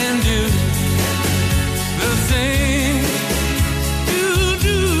can do the thing you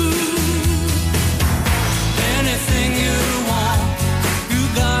do. Anything you want, you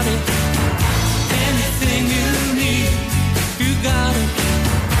got it. Anything you need, you got it.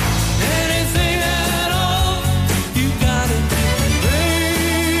 Anything at all, you got it, baby.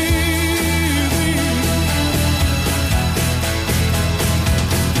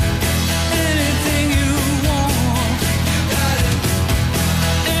 Anything you want, you got it.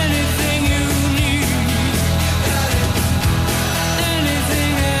 Anything you need, you got it.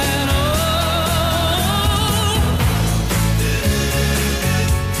 Anything at all.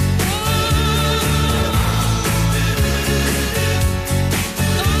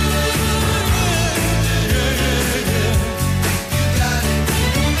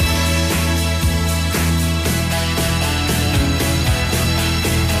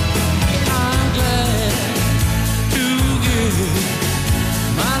 I'm glad to give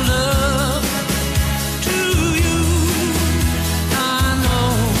my love to you. I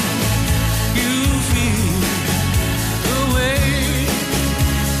know you feel the way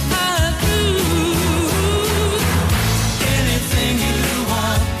I do. Anything you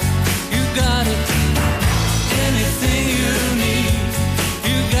want, you got it. Anything you need,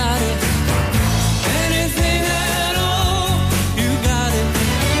 you got it. Anything at all, you got it,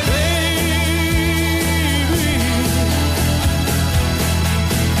 baby.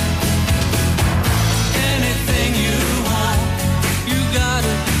 Anything you want, you got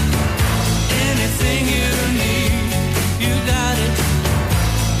it. Anything you need, you got it.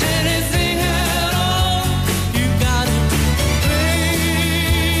 Anything at all, you got it, baby.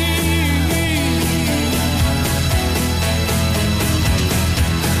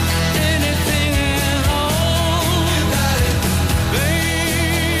 Anything at all, you got it, baby.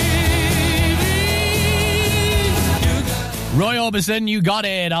 Roy Orbison, you got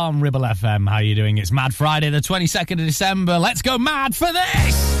it on Ribble FM. How are you doing? It's Mad Friday, the 22nd of December. Let's go mad for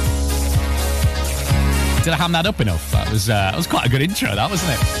this! Did I ham that up enough? That was quite a good intro, that,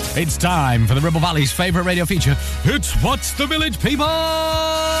 wasn't it? It's time for the Ribble Valley's favourite radio feature. It's What's the Village, people?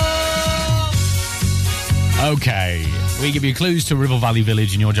 Okay, we give you clues to Ribble Valley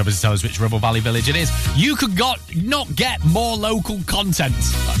Village, and your job is to tell us which Ribble Valley Village it is. You could not get more local content.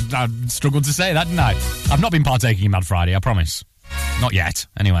 I struggled to say that, didn't I? I've not been partaking in Mad Friday, I promise. Not yet,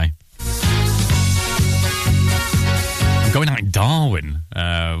 anyway. I'm going out in Darwin,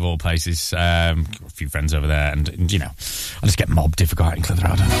 of all places. A few friends over there, and you know, I just get mobbed if I go out in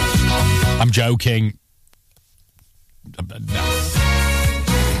Clitheroe. I'm joking. No.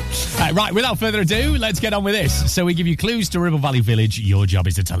 Right, without further ado, let's get on with this. So we give you clues to Ribble Valley Village. Your job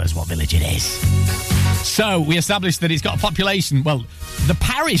is to tell us what village it is. So we established that it's got a population, well, the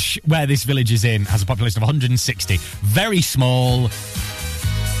parish where this village is in has a population of 160. Very small,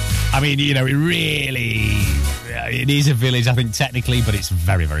 I mean, you know, it is a village, I think, technically, but it's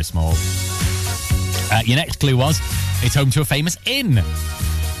very, very small. Your next clue was it's home to a famous inn.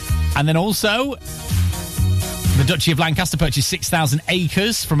 And then also, the Duchy of Lancaster purchased 6,000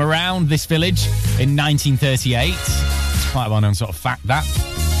 acres from around this village in 1938. It's quite a well-known sort of fact, that.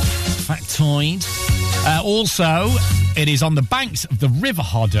 Factoid. Also, it is on the banks of the River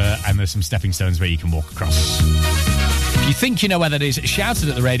Hodder, and there's some stepping stones where you can walk across. If you think you know where that is, shout it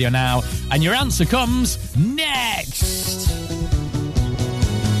at the radio now, and your answer comes next.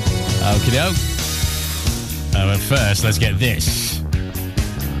 Okie doke. But first, let's get this.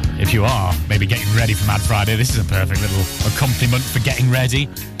 If you are maybe getting ready for Mad Friday, this is a perfect little accompaniment for getting ready,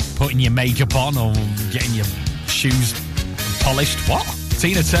 putting your makeup on, or getting your shoes polished. What?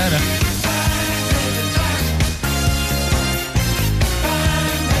 Tina Turner.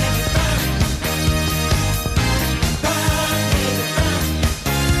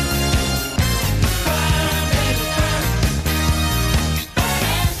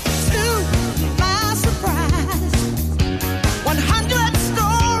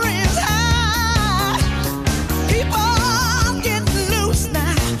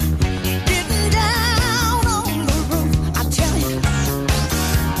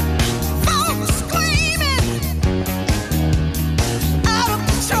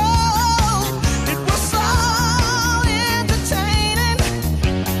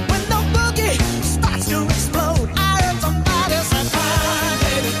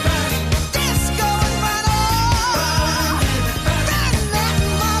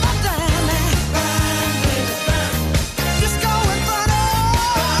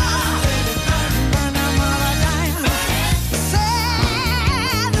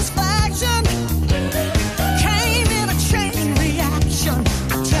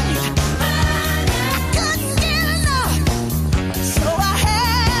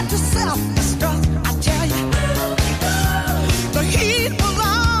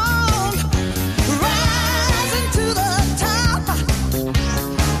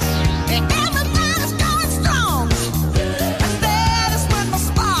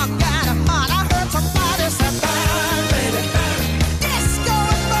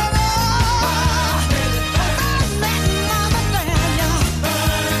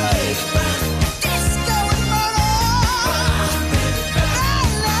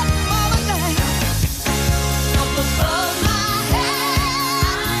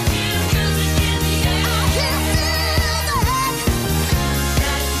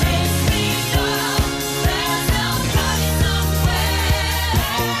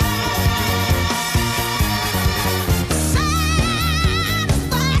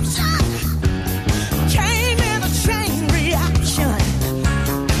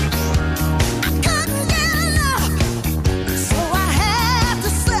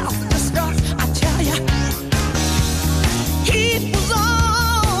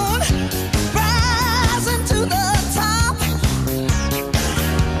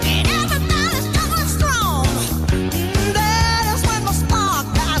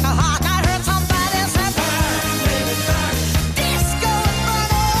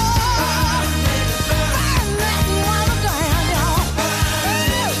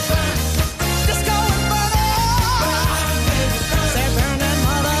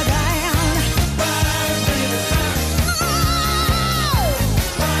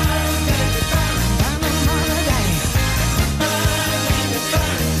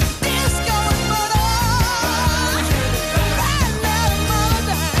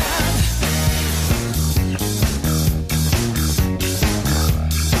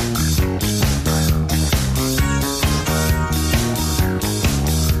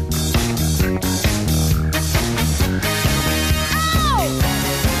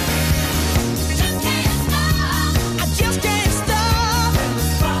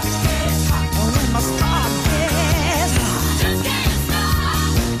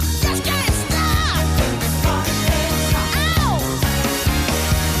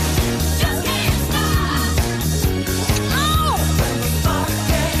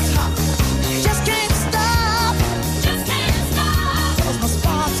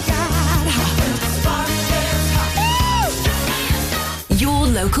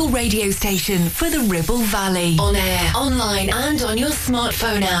 Local radio station for the Ribble Valley. On air, online and on your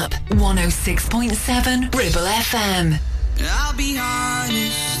smartphone app. 106.7 Ribble FM. I'll be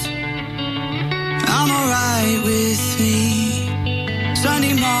honest, I'm alright with me.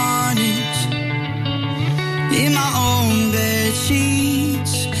 Sunday mornings, in my own bed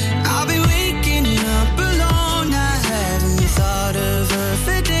sheets. I'll be waking up alone, I haven't thought of her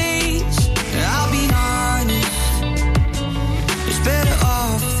for days. I'll be honest, it's better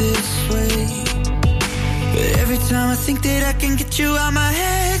off this I think that I can get you out my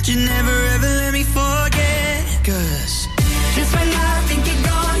head, you never ever let me forget. 'Cause just when I think you're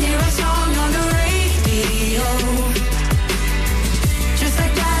gone, hear a song on the radio. Just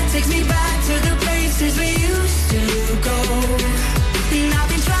like that takes me back to the places we used to go. And I've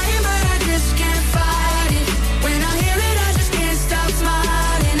been trying but I just can't fight it. When I hear it I just can't stop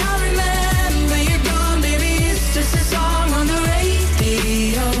smiling. I remember you're gone, baby, it's just a song on the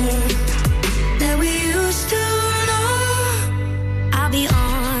radio that we used to know. I'll be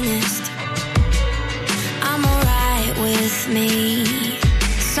honest, I'm alright with me.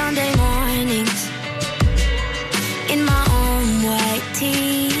 Sunday mornings in my own white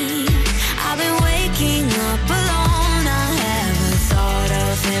tee. I've been waking up alone, I haven't thought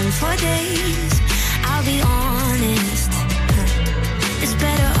of him for days. I'll be honest, it's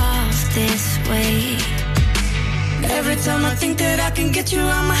better off this way. Every time I think that I can get you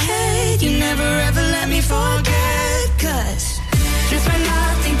out my head, you never ever let me forget. 'Cause just when I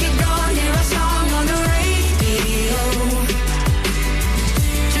think you're gone, hear a song on the radio.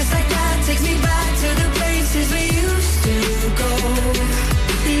 Just like that takes me back to the places we used to go.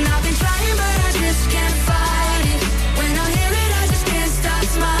 And I've been trying but I just can't fight it. When I hear it I just can't stop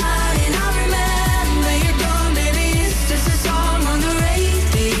smiling. I remember you're gone, baby, it's just a song on the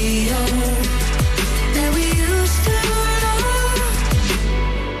radio that we used to know.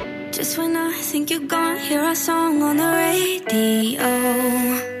 Just when I think you're gone, hear a song on the radio.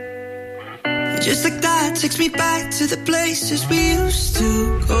 Just like that takes me back to the places we used to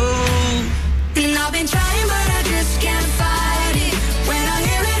go. And I've been trying but I just can't fight it. When I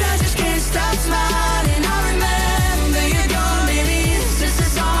hear it I just can't stop smiling. I remember you're gone, baby, it's just a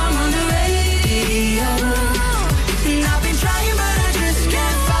song on the radio. And I've been trying but I just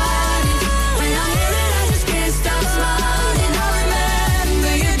can't fight it. When I hear it I just can't stop smiling. I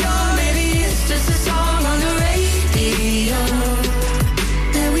remember you're gone, baby, it's just a song on the radio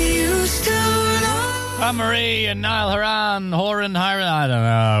that we used to know. Anne-Marie and Niall Horan, I don't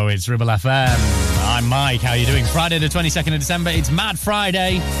know, it's Ribble FM. I'm Mike, how are you doing? Friday the 22nd of December, it's Mad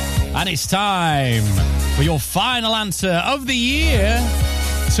Friday, and it's time for your final answer of the year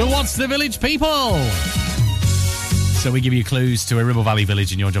to What's the Village People? So we give you clues to a Ribble Valley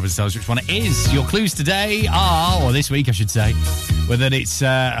village and your job is to tell us which one it is. Your clues today are, or this week I should say, were that it's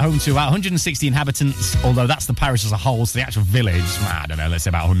home to about 160 inhabitants, although that's the parish as a whole, so the actual village, I don't know, let's say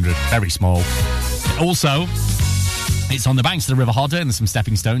about 100, very small. Also, it's on the banks of the River Hodder and there's some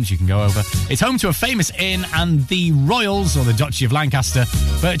stepping stones you can go over. It's home to a famous inn, and the Royals, or the Duchy of Lancaster,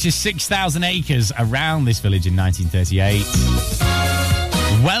 purchased 6,000 acres around this village in 1938.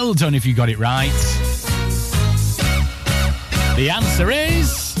 Well done if you got it right. The answer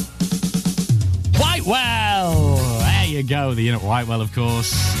is Whitewell. There you go, the inn at Whitewell, of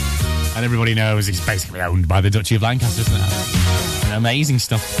course. And everybody knows it's basically owned by the Duchy of Lancaster, isn't it? Amazing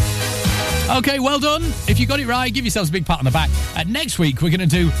stuff. Okay, well done. If you got it right, give yourselves a big pat on the back. Next week, we're going to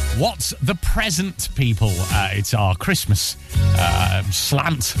do What's the Present People? It's our Christmas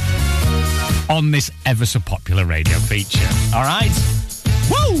slant on this ever so popular radio feature. All right?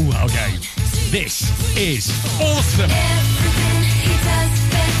 Woo! Okay. This is awesome. Everything he does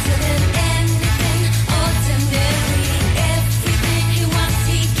better than anything ordinary. Everything he wants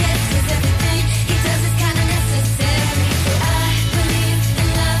he gets, 'cause everything he does is kinda necessary. I believe in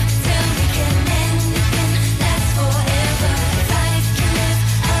love till we can anything lasts forever. If I can live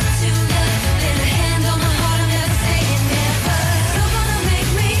up to love, lay a hand on my heart, I'm never saying never. You're gonna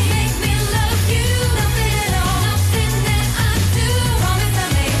make me love you. Nothing at all, nothing that I do. Promise I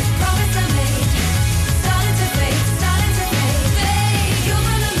made. Starting to fade.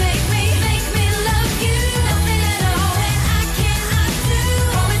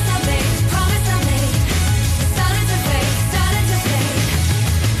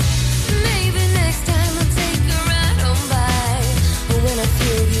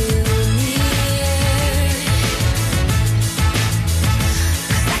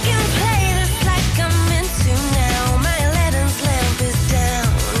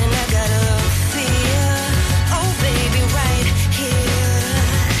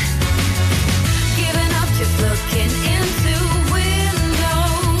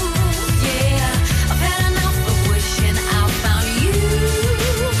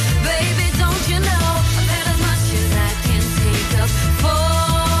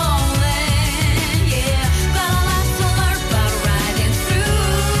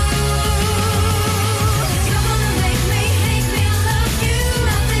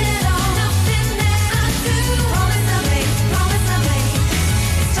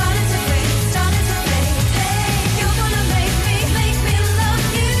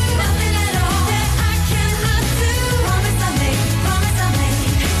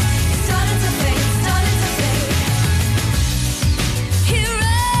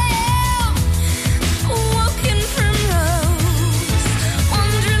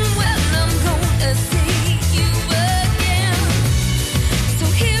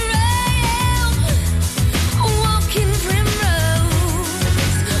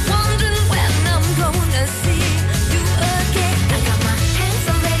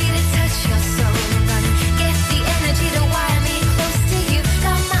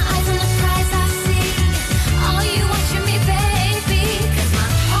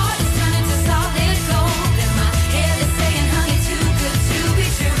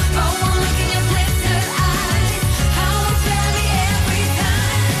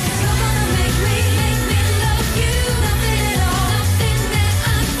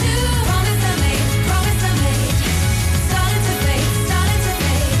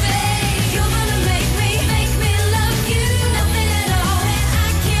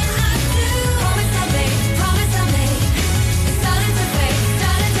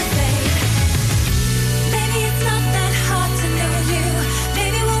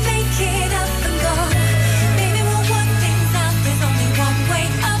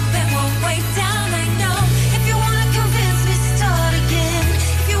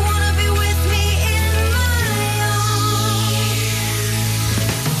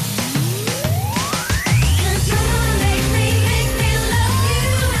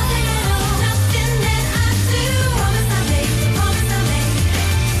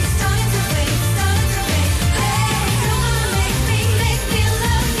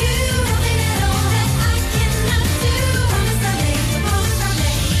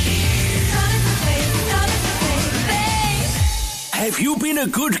 a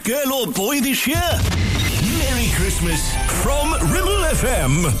good girl or boy this year? Merry Christmas from Ribble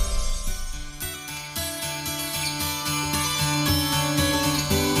FM.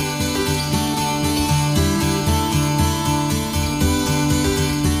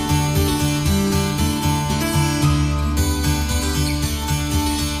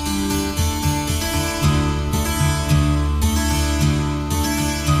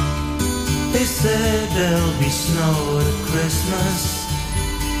 They said there'll be snow at Christmas.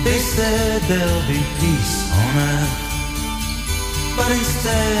 They said there'll be peace on earth. But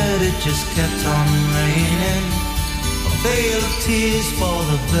instead it just kept on raining. A veil of tears for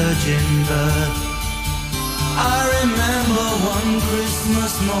the virgin birth. I remember one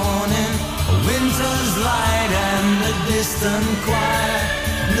Christmas morning, a winter's light and a distant choir,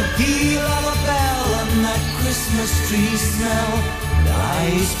 and the peal of a bell and that Christmas tree smell, and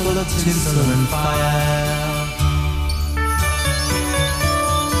eyes full of tinsel and fire.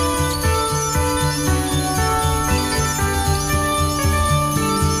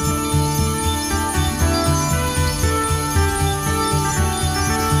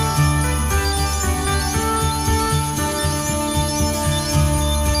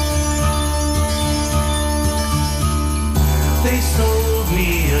 They sold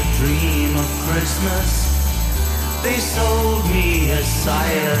me a dream of Christmas. They sold me a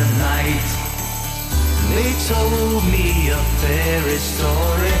cyanide. They told me a fairy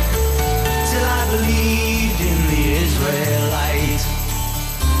story till I believed in the Israelite.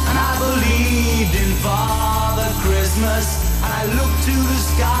 And I believed in Father Christmas. And I looked to the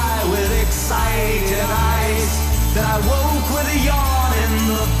sky with excited eyes. Then I woke with a yawn in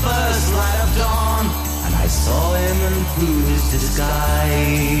the first light of dawn. And I saw him and through his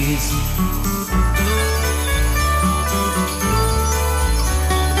disguise.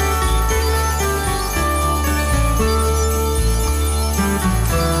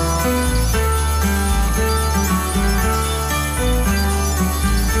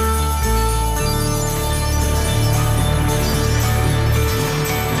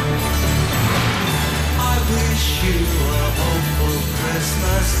 I wish you a hopeful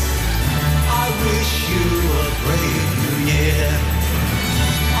Christmas. I wish you a brave new year.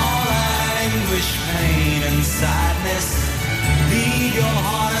 All anguish, pain and sadness, lead your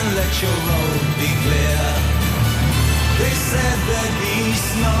heart and let your road be clear. They said there'd be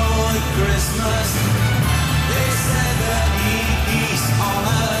snow at Christmas. They said there'd be peace on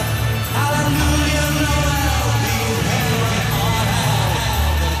earth. Hallelujah, Noel, be heaven on hell.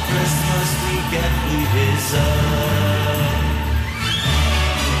 The Christmas we get, we deserve.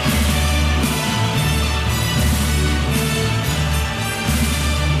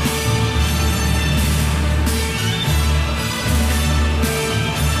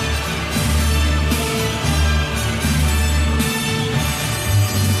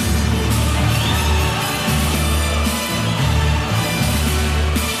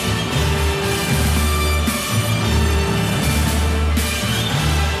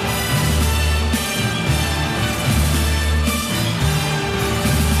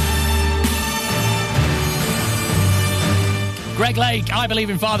 Greg Lake, I Believe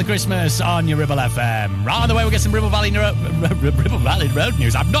in Father Christmas on your Ribble FM. Right on the way, we'll get some Ribble Valley Road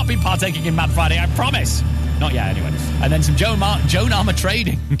news. I've not been partaking in Mad Friday, I promise. Not yet, anyway. And then some Joan Armour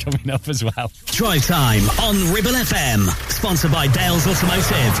trading coming up as well. Drive Time on Ribble FM. Sponsored by Dales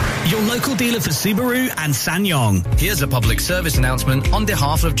Automotive, your local dealer for Subaru and SsangYong. Here's a public service announcement on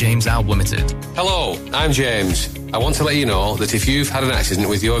behalf of James Al Limited. Hello, I'm James. I want to let you know that if you've had an accident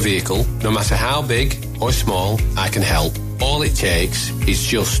with your vehicle, no matter how big or small, I can help. All it takes is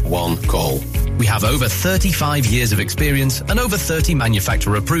just one call. We have over 35 years of experience and over 30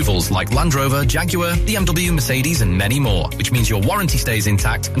 manufacturer approvals like Land Rover, Jaguar, BMW, Mercedes and many more, which means your warranty stays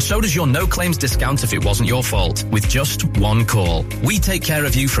intact and so does your no claims discount if it wasn't your fault, with just one call. We take care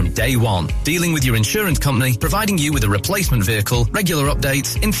of you from day one, dealing with your insurance company, providing you with a replacement vehicle, regular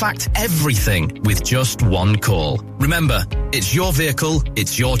updates, in fact everything, with just one call. Remember, it's your vehicle,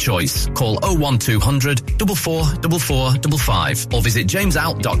 it's your choice. Call 01200 444455 or visit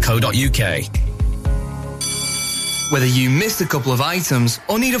jamesout.co.uk. Whether you missed a couple of items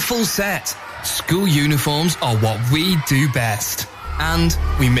or need a full set, school uniforms are what we do best. And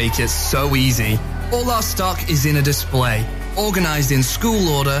we make it so easy. All our stock is in a display, organised in school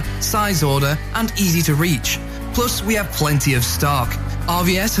order, size order, and easy to reach. Plus, we have plenty of stock.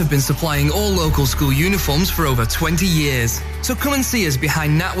 RVS have been supplying all local school uniforms for over 20 years. So come and see us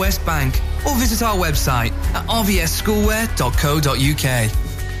behind NatWest Bank or visit our website at rvsschoolwear.co.uk.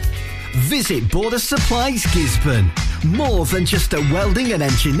 Visit Border Supplies Gisborne. More than just a welding and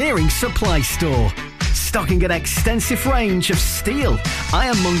engineering supply store. stocking an extensive range of steel,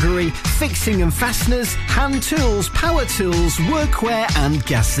 ironmongery, fixing and fasteners, hand tools, power tools, workwear and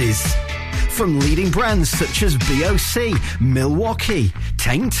gases. From leading brands such as BOC, Milwaukee,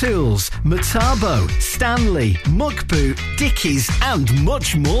 Tang Tools, Metabo, Stanley, Muck Boot, Dickies and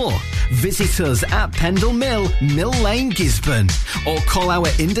much more. Visit us at Pendle Mill, Mill Lane, Gisborne, or call our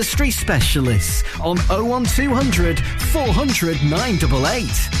industry specialists on 01200 400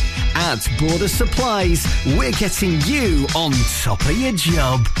 988. At Border Supplies, we're getting you on top of your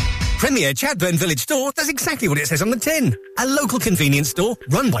job. Premier Chatburn Village Store does exactly what it says on the tin. A local convenience store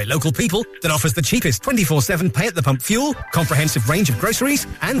run by local people that offers the cheapest 24/7 pay-at-the-pump fuel, comprehensive range of groceries,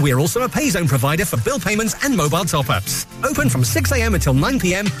 and we're also a pay zone provider for bill payments and mobile top-ups. Open from 6 a.m. until 9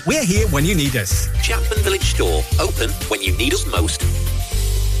 p.m. We're here when you need us. Chatburn Village Store, open when you need us most.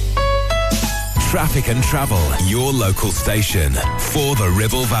 Traffic and travel, your local station for the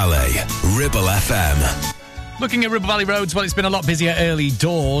Ribble Valley. Ribble FM. Looking at Ribble Valley roads, well, it's been a lot busier early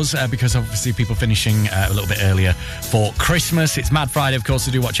doors because obviously people finishing a little bit earlier for Christmas. It's Mad Friday, of course,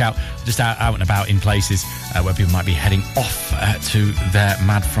 so do watch out just out and about in places where people might be heading off to their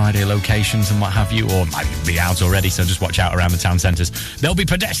Mad Friday locations and what have you, or might be out already, so just watch out around the town centres. There'll be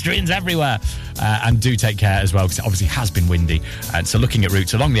pedestrians everywhere, and do take care as well, because it obviously has been windy. So looking at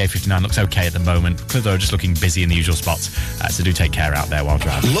routes along the A59 looks okay at the moment. Clitheroe just looking busy in the usual spots, so do take care out there while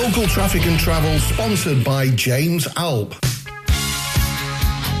driving. Local traffic and travel sponsored by James Alp.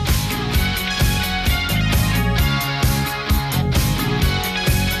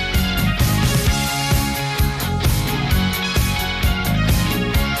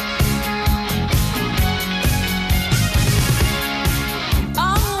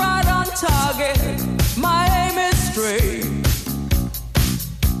 I'm right on target. My aim is straight.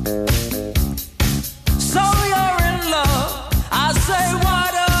 So you're in love. I say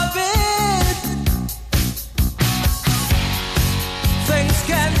what of it? Things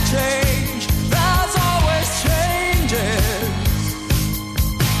can change. There's always changes.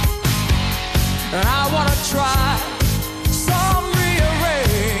 And I wanna try some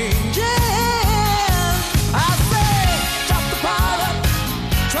rearranging. I say, drop the pilot,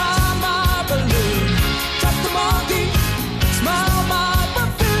 try my balloon, drop the monkey, smell my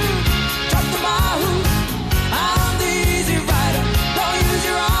perfume, drop the mahou. I'm the easy rider. Don't use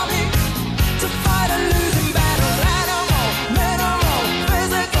your army to fight a losing battle. Animal, mineral,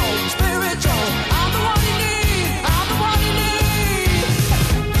 physical, spiritual. I'm the one you need. I'm the one you need.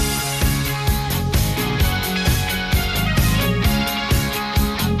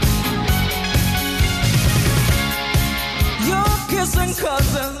 You're kissing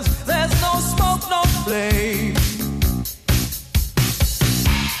cousins. There's no smoke, no flame.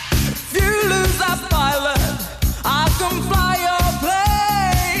 If you lose that pilot, I can fly your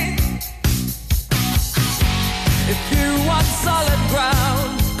plane. If you want solid ground,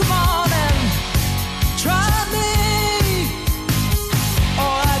 come on and try me.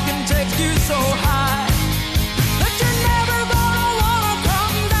 Or I can take you so high that you're never gonna wanna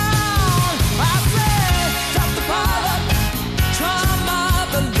come down. I say, drop the pilot, try my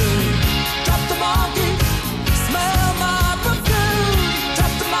balloon, drop the monkey, smell my perfume,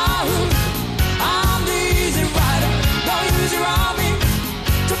 drop the mahou. I'm the easy rider. Don't use your army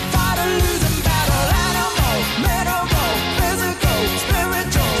to fight a losing battle. Animal, mineral, physical,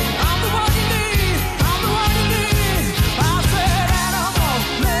 spiritual. I'm the one you need. I'm the one you need. I said animal,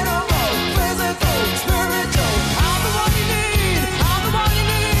 mineral, physical, spiritual. I'm the one you need. I'm the one you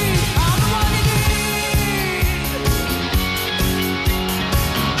need. I'm the one you need.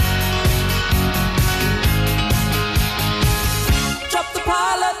 Drop the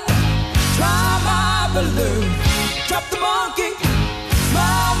pilot, try my balloon, drop the monkey,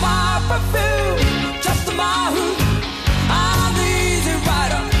 smell my perfume, drop the mahou. I'm the easy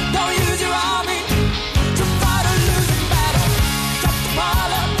rider. Don't use your army to fight a losing battle. Drop the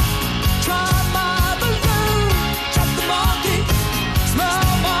pilot, try my balloon, drop the monkey, smell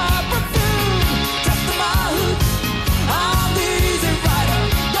my perfume, drop the mahou. I'm the easy rider.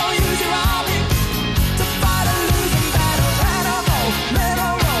 Don't use your army to fight a losing battle. Animal,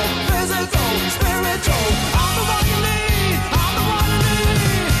 mineral, physical, spiritual. I'm the one you need. I'm the one you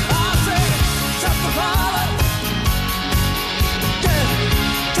need. I say, drop the pilot, yeah,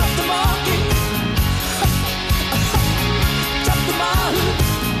 drop the monkey, drop the mahou.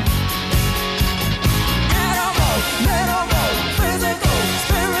 Animal, mineral, physical,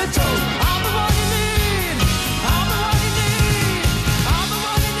 spiritual. I'm the one you need. I'm the one you need. I'm the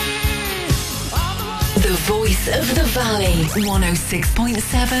one you need. I'm the one. The voice of the valley.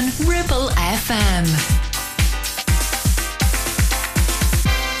 106.7 Ribble FM.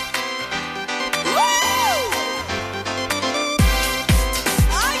 Woo!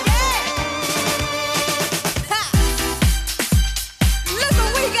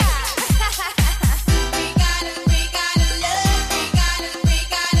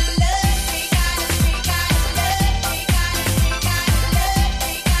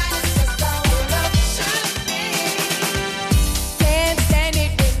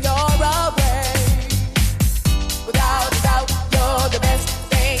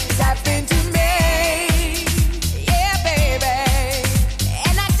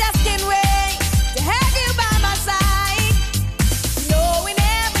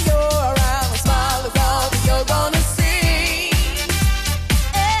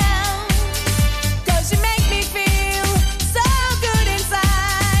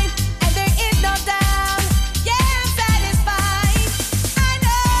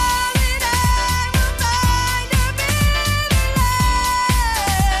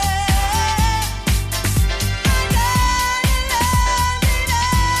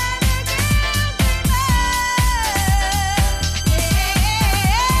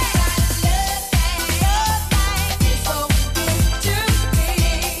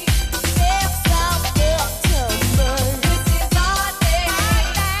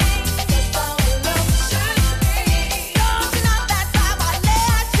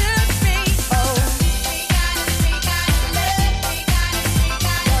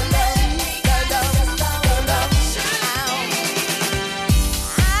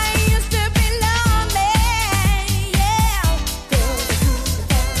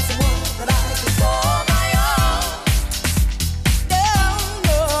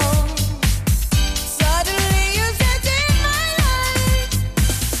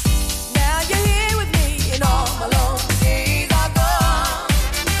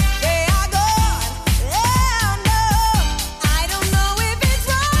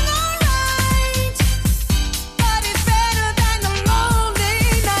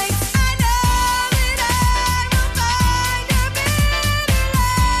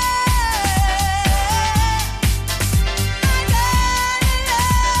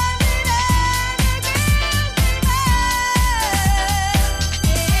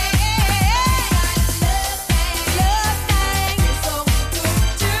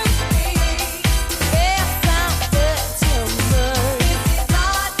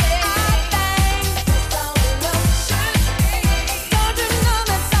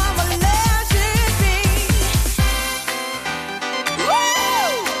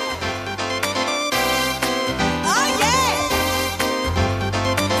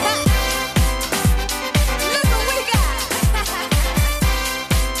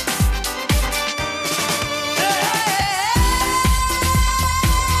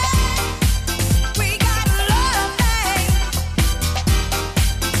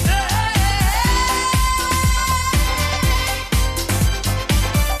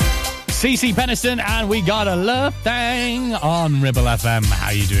 CC Peniston, and we got a love thing on Ribble FM. How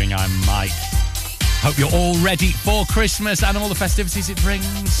you doing? I'm Mike. Hope you're all ready for Christmas and all the festivities it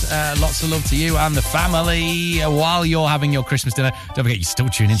brings. Lots of love to you and the family while you're having your Christmas dinner. Don't forget, you still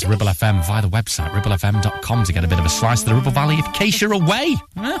tune into Ribble FM via the website, ribblefm.com, to get a bit of a slice of the Ribble Valley in case you're away.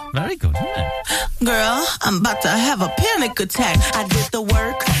 Very good, isn't it? Girl, I'm about to have a panic attack. I did the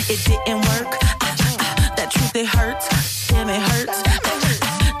work, it didn't work. That truth, it hurts. Damn, it hurts.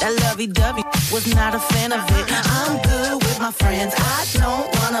 That lovey-dovey was not a fan of it. I'm good with my friends. I don't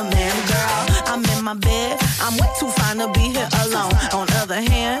want a man, girl. I'm in my bed. I'm way too fine to be here alone. On the other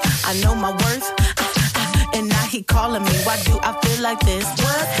hand, I know my worth. And now he calling me. Why do I feel like this?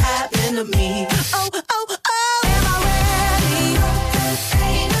 What happened to me? Oh, oh, oh. Am I ready?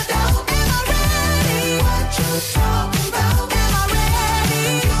 Ain't a doubt. Am I ready? What you talking about? Am I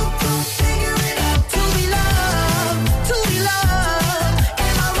ready? You can figure it out. To be loved. To be loved.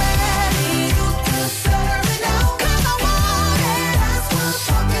 Am I ready? You can serve it out. 'Cause I want it. That's what I'm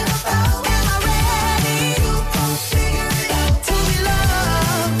talking about. Am I ready? You can figure it out. To be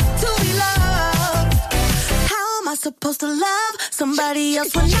loved. To be loved. How am I supposed to love somebody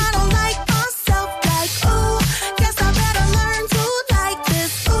else when I don't like myself? Like, ooh, guess I better learn to like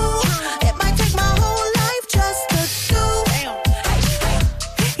this. Ooh, it might take my whole life just to do.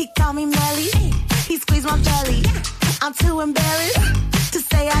 He called me Melly, he squeezed my belly. I'm too embarrassed to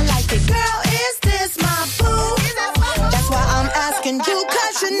say I like it. Girl, is this my boo? That's why I'm asking you,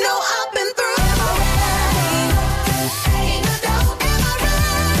 'cause you know I've been through. Am I ready? Ain't a doubt. Am I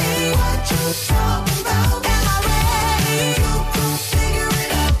ready? What you talking about? Am I ready? You can figure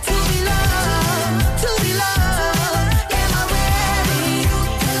it out. To be loved. To be loved. Am I ready? You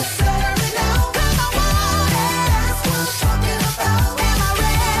can serve it out. 'Cause I want it. That's what I'm talking about. Am I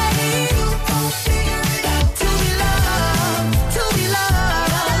ready? You can figure it out. To be loved. To be loved.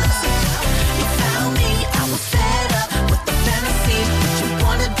 You found me. I was fed up with the fantasy. What you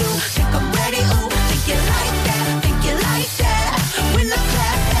wanna do? Think I'm ready? Ooh, think you like that? Think you like that? When I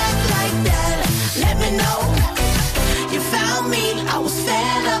clap back like that, let me know. You found me. I was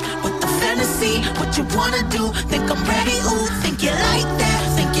fed up with the fantasy. What you wanna do? Think I'm ready? Ooh, think you like that?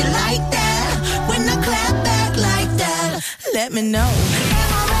 Think you like that? When I clap back like that, let me know.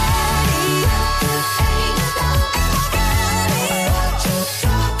 Am I ready? Ain't a doubt. Am I ready? What you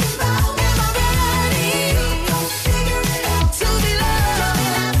talking about? Am I ready? Don't figure it out. To be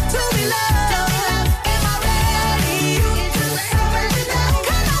loved. To be loved. Am I ready? You can serve it out.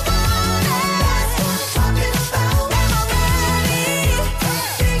 'Cause I want it. That's what I'm talking about. Am I ready? Don't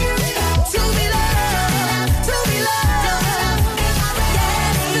figure it out. To be loved. To be loved. Am I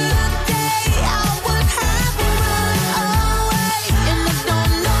ready? Yesterday I would have run away, and I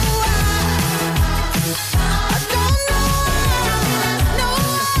don't know why. I don't know why. No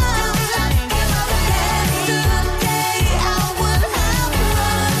why. Yesterday I would have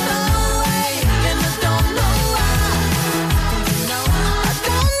run away, and I don't know why. I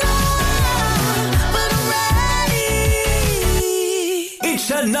don't know why, but I'm ready. It's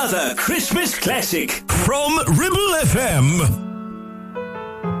another Christmas classic from Ribble FM.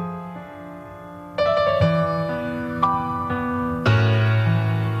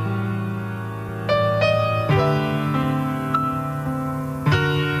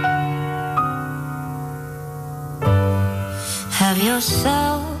 Have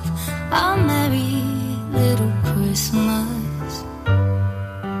yourself a merry little Christmas.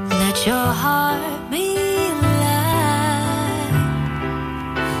 Let your heart be light.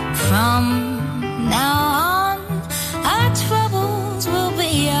 From now on, our troubles will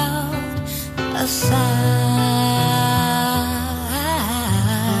be out of sight.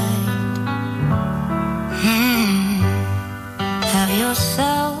 Have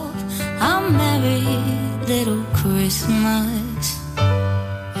yourself a merry little Christmas.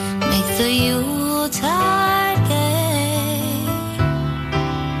 Make the Yuletide gay.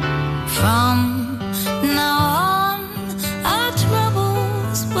 From now on, our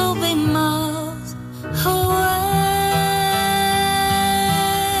troubles will be miles away.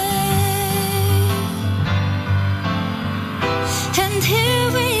 And here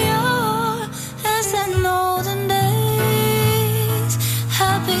we are, as in olden days,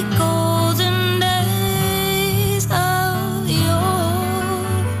 happy golden days of yore.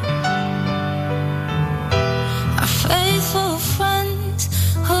 Our faithful friends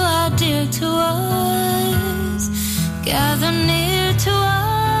who are dear to us gather near to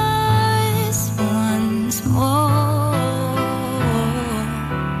us once more.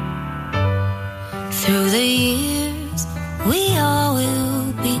 Through the years, we all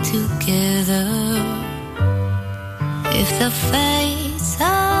will be together if the fates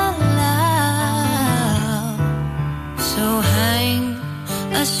allow.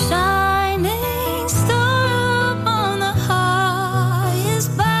 a shining star up on the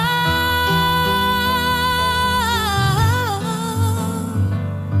highest bough,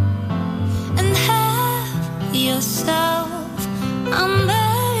 and have yourself a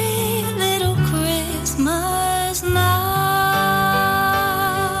merry little Christmas now.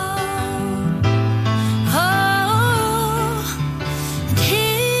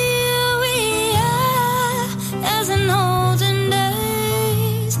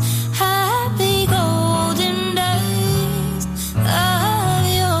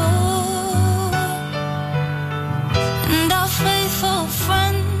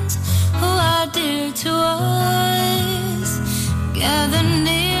 Gather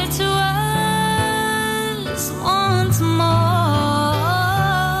near to us once more.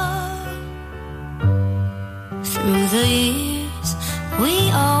 Through the years,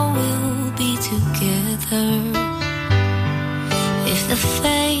 we all will be together, if the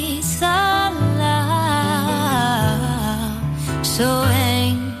fates allow. So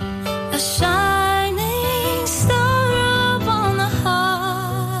hang a shining star up on the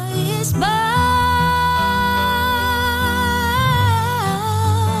highest bough,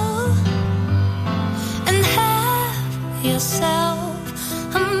 yourself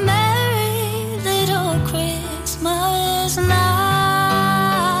a merry little Christmas now.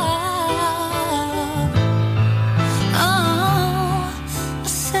 Oh, I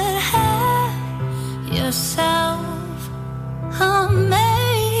said have yourself a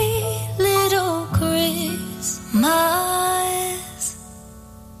merry little Christmas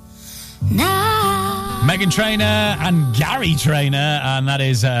now. Meghan Trainor and Gary Trainor, and that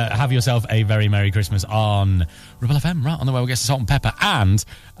is Have Yourself a Very Merry Christmas on Ribble FM, right on the way we'll get some salt and pepper and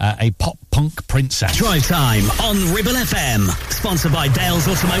a pop punk princess. Drive Time on Ribble FM, sponsored by Dales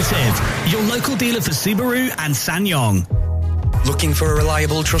Automotive, your local dealer for Subaru and SsangYong. Looking for a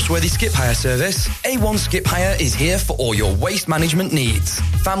reliable, trustworthy skip hire service? A1 Skip Hire is here for all your waste management needs.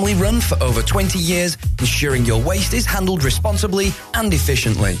 Family run for over 20 years, ensuring your waste is handled responsibly and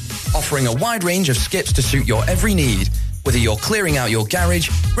efficiently. Offering a wide range of skips to suit your every need. Whether you're clearing out your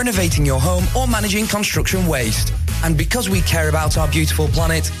garage, renovating your home, or managing construction waste. And because we care about our beautiful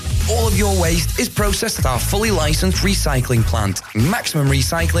planet, all of your waste is processed at our fully licensed recycling plant, maximum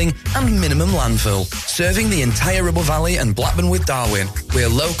recycling and minimum landfill, serving the entire Ribble Valley and Blackburn with Darwen. We're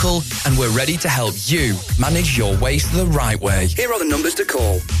local and we're ready to help you manage your waste the right way. Here are the numbers to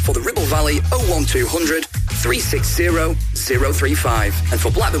call. For the Ribble Valley, 01200 360 035. And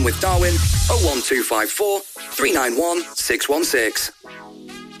for Blackburn with Darwen, 01254 391 616.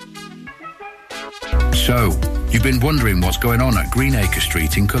 So, you've been wondering what's going on at Greenacre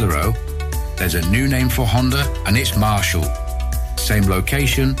Street in Clitheroe? There's a new name for Honda, and it's Marshall. Same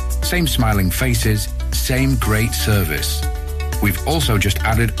location, same smiling faces, same great service. We've also just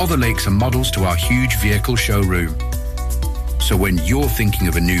added other lakes and models to our huge vehicle showroom. So when you're thinking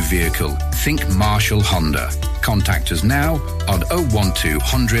of a new vehicle, think Marshall Honda. Contact us now on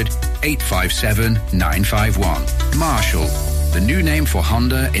 01200 857 951. Marshall, the new name for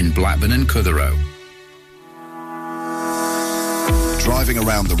Honda in Blackburn and Clitheroe. Driving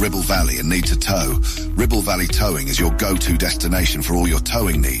around the Ribble Valley and need to tow? Ribble Valley Towing is your go-to destination for all your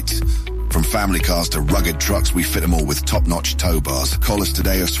towing needs. From family cars to rugged trucks, we fit them all with top-notch tow bars. Call us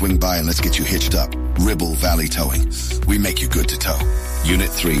today or swing by and let's get you hitched up. Ribble Valley Towing. We make you good to tow. Unit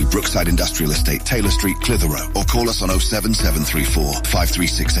 3, Brookside Industrial Estate, Taylor Street, Clitheroe. Or call us on 07734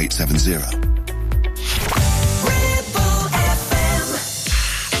 536870.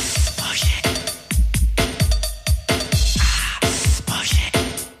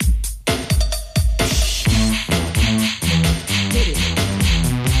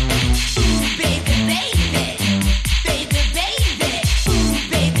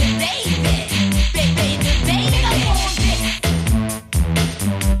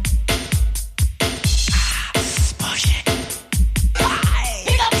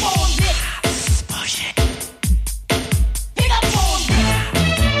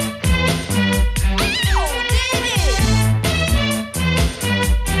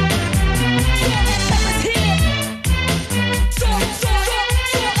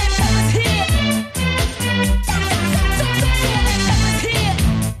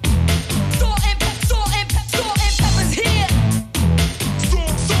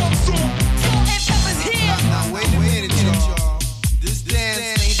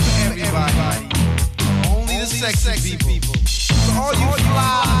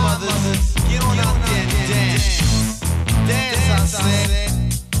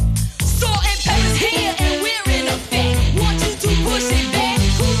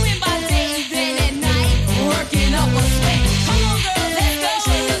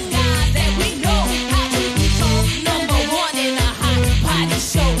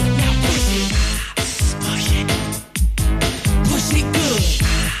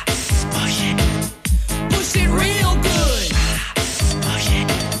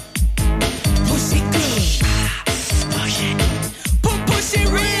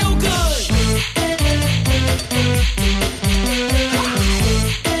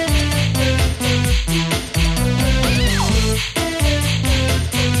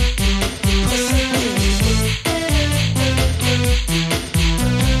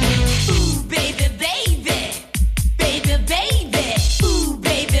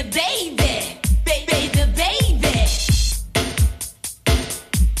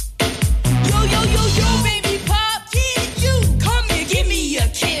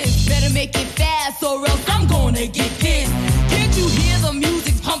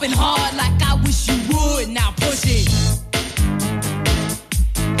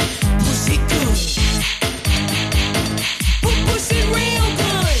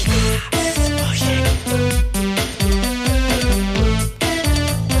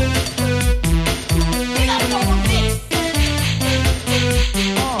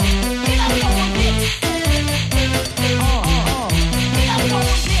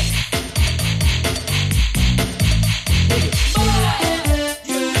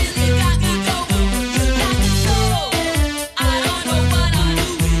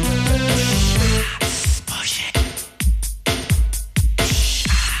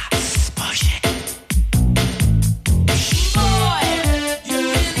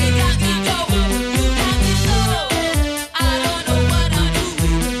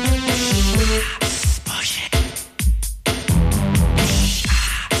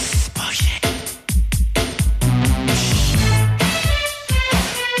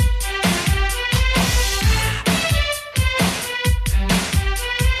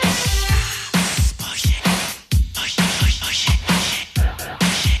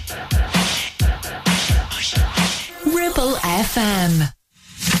 FM.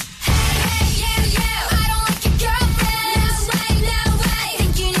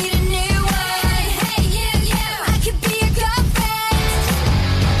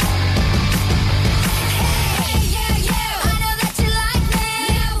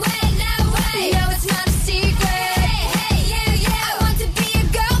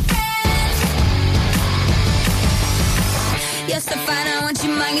 You're so fine, I want you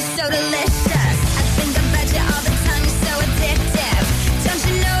mine, you're so delicious. I think about you all the time, you're so addictive. Don't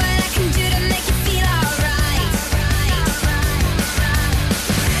you know what I can do to make you feel alright?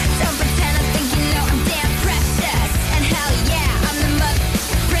 Don't pretend I think you know I'm damn precious. And hell yeah, I'm the mother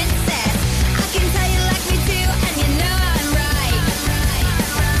princess. I can tell you like we do, and you know I'm right.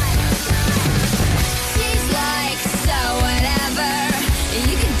 She's like, so whatever.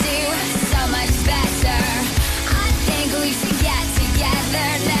 You can do so much better. I think we should get together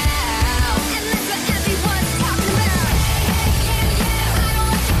now. And that's what everyone's talking about. Hey, I don't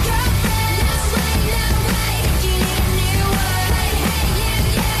want your girlfriend. No way. Think you need a new one.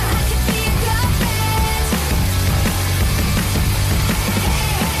 Hey, I could be your girlfriend.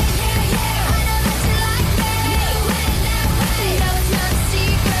 Hey, I know that you like me. No, it's not a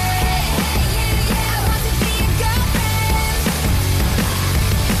secret. Hey, I want to be your girlfriend.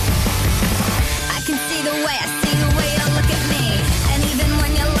 I can see the way you look at me. And even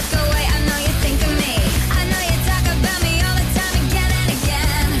when you look away, I know you think of me. I know you talk about me all the time, again and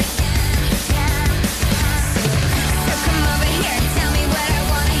again. So come over here and tell me what I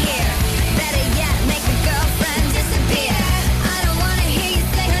wanna hear. Better yet, make a girlfriend disappear. I don't wanna hear you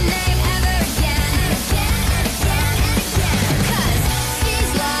say her name ever again. Cause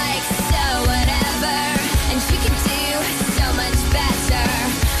she's like, so whatever. And she can do so much better.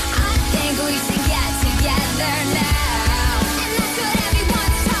 I think we should get together now. And that's what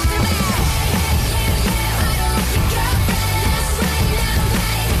everyone's talking about. I don't want your girlfriend. No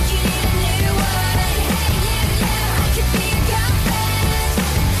way. Think you need a new one. I could be your girlfriend.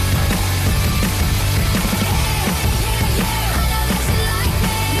 I know that you like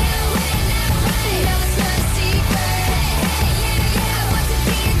me. No, it's not a secret. I want to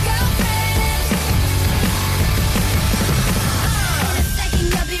be your girlfriend. In a second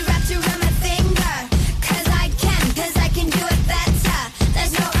you'll be wrapped around my finger. Cause I can do it better.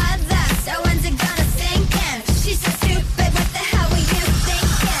 There's no other, so when's it gonna sink in? She's so stupid, what the hell were you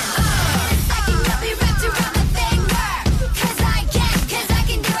thinking? In a second you'll be wrapped around my finger. Cause I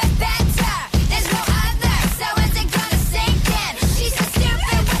can do it better. There's no other, so when's it gonna sink in? She's so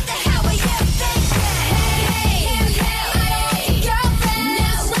stupid, what the hell were you thinking? Hey, I don't want your girlfriend.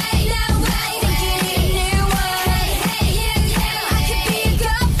 No way. Think you need a new one. I could be your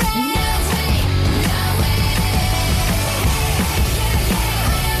girlfriend. No way.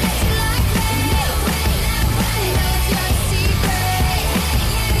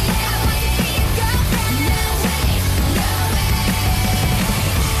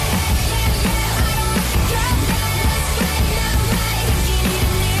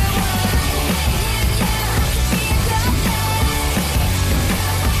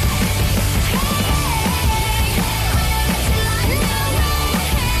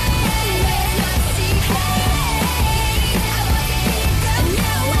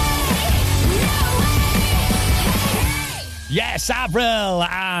 Yes, Avril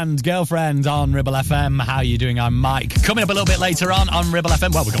and Girlfriend on Ribble FM. How are you doing? I'm Mike. Coming up a little bit later on Ribble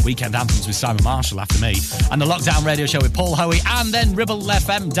FM. Well, we've got Weekend Anthems with Simon Marshall after me. And the Lockdown Radio Show with Paul Hoey. And then Ribble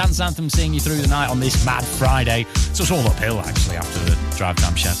FM Dance Anthem seeing you through the night on this Mad Friday. So it's all uphill, actually, after the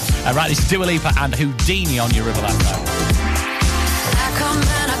Drivetime show. Right, this is Dua Lipa and Houdini on your Ribble FM. I come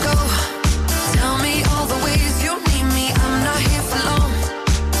and I go. Tell me all the ways you need me. I'm not here for long.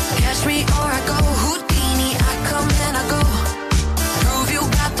 Catch me or I go. Houdini, I come and I go. Prove you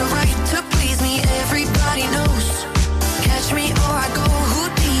got the right to please me. Everybody knows. Catch me or I go.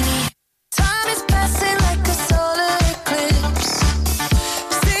 Houdini. Time is passing like a solar eclipse.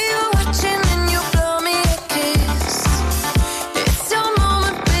 See you watching and you blow me a kiss. It's your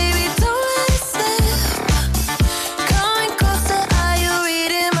moment, baby, don't let it slip.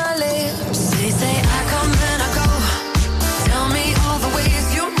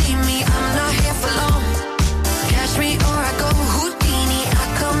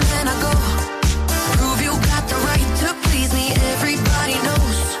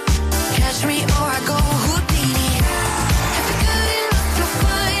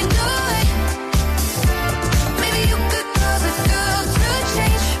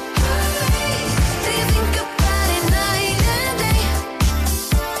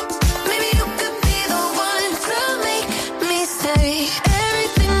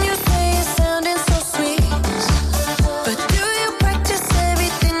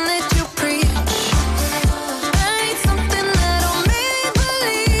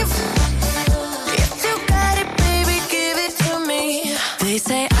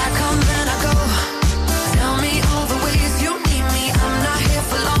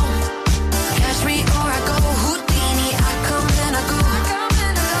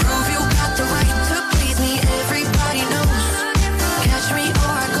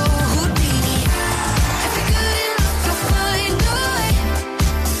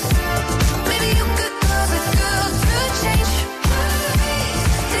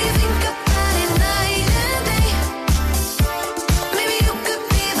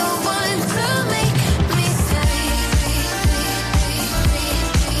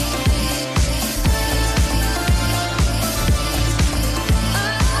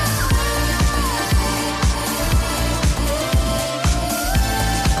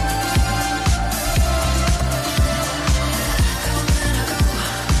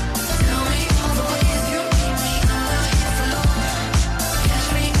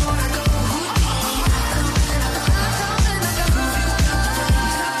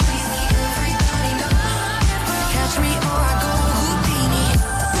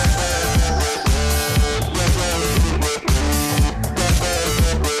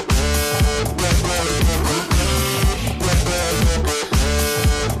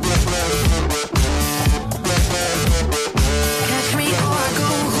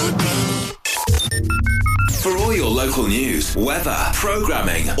 local news, weather,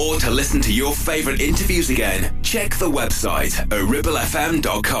 programming, or to listen to your favourite interviews again, check the website at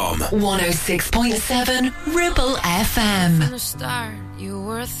ribblefm.com. 106.7 Ribble FM. From the start, you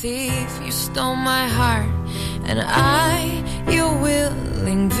were a thief, you stole my heart, and I, your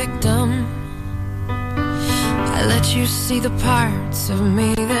willing victim. I let you see the parts of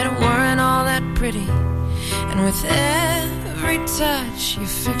me that weren't all that pretty, and with every touch you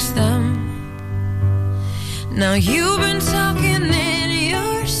fixed them. Now you've been talking in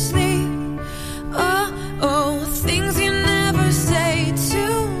your sleep, oh, things you never say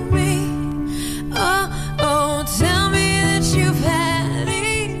to me. Oh, tell me that you've had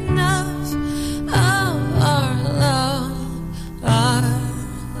enough of our love,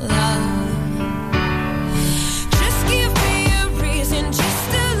 Just give me a reason, just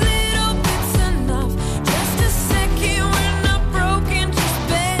a little bit's enough. Just a second, we're not broken, just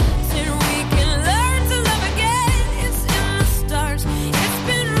bent, and we can learn to love again. It's in the stars, it's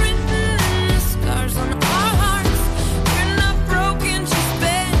been written in the scars on our hearts. We're not broken, just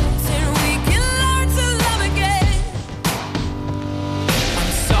bent, and we can learn to love again.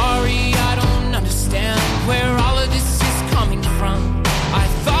 I'm sorry, I don't understand where all of this is coming from. I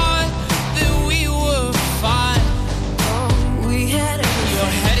thought that we were fine. Oh, we had everything.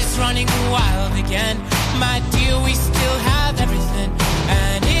 Your head is running wild again. My dear, we still have everything,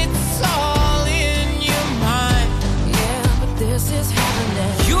 and it's all in your mind. Yeah, but this is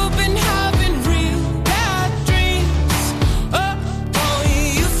happening. You've been having real bad dreams. Oh, you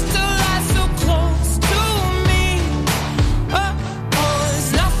used to lie so close to me. Oh,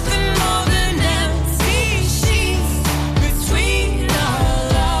 there's nothing more than empty sheets between our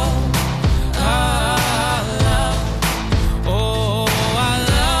love. Oh, our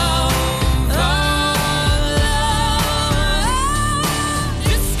love.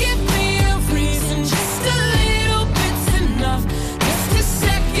 Just give me a reason, just a little bit's enough. Just a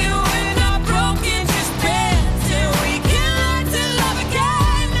second, we're not broken, just bent, and we can learn to love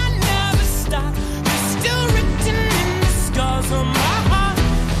again. I never stop. You're still written in the scars on my heart.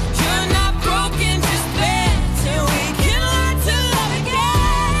 You're not broken, just bent, and we can learn to love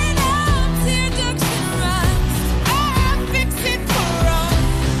again. Oh, tear ducts and rust, I fix it for us.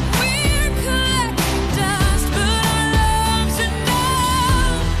 We're collecting dust, but our love's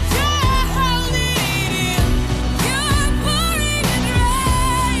enough. You're holding it in, you're pouring it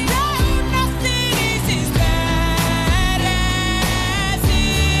rain. No, nothing is as bad as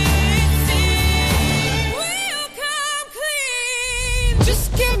it seems. We'll come clean. Just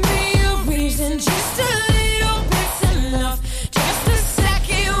give me a reason, just a little bit's enough. Just a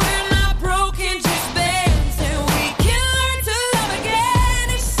second, we're not broken, just bent, and we can learn to love again.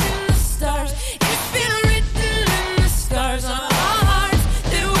 It's in the stars, it's been written in the scars on our hearts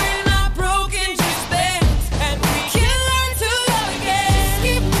that we're not broken, just bent, and we can learn to love again. Just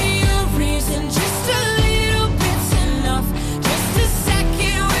give me a reason, just a little bit's enough. Just a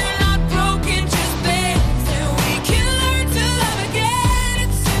second, we're not broken, just bent, and we can learn to love again.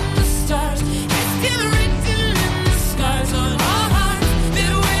 It's in the stars, it's been written in the scars on our hearts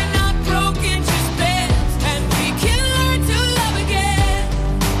that we're not broken, just bent, and we can learn to love again.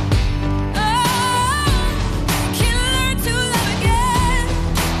 Oh, we can learn to love again.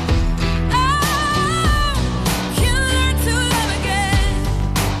 Oh, we can learn to love again.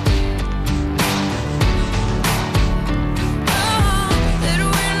 That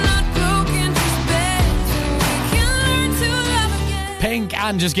we're not broken, just bent, and we can learn to love again. Pink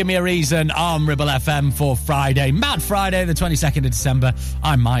and Just Give Me a Reason on Ribble FM for Friday, Mad Friday, the 22nd of December.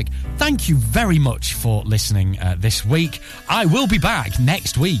 I'm Mike. Thank you very much for listening this week. I will be back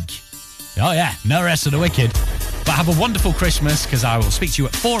next week. Oh yeah, no rest of the wicked. But have a wonderful Christmas, because I will speak to you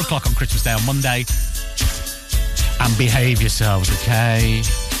at 4 o'clock on Christmas Day on Monday. And behave yourselves, okay?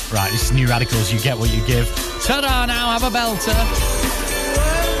 Right, this is New Radicals, You Get What You Give. Ta-da now, have a belter.